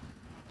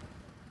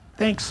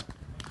 Thanks.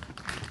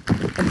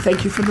 And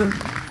thank you for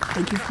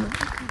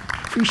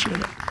appreciate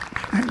it.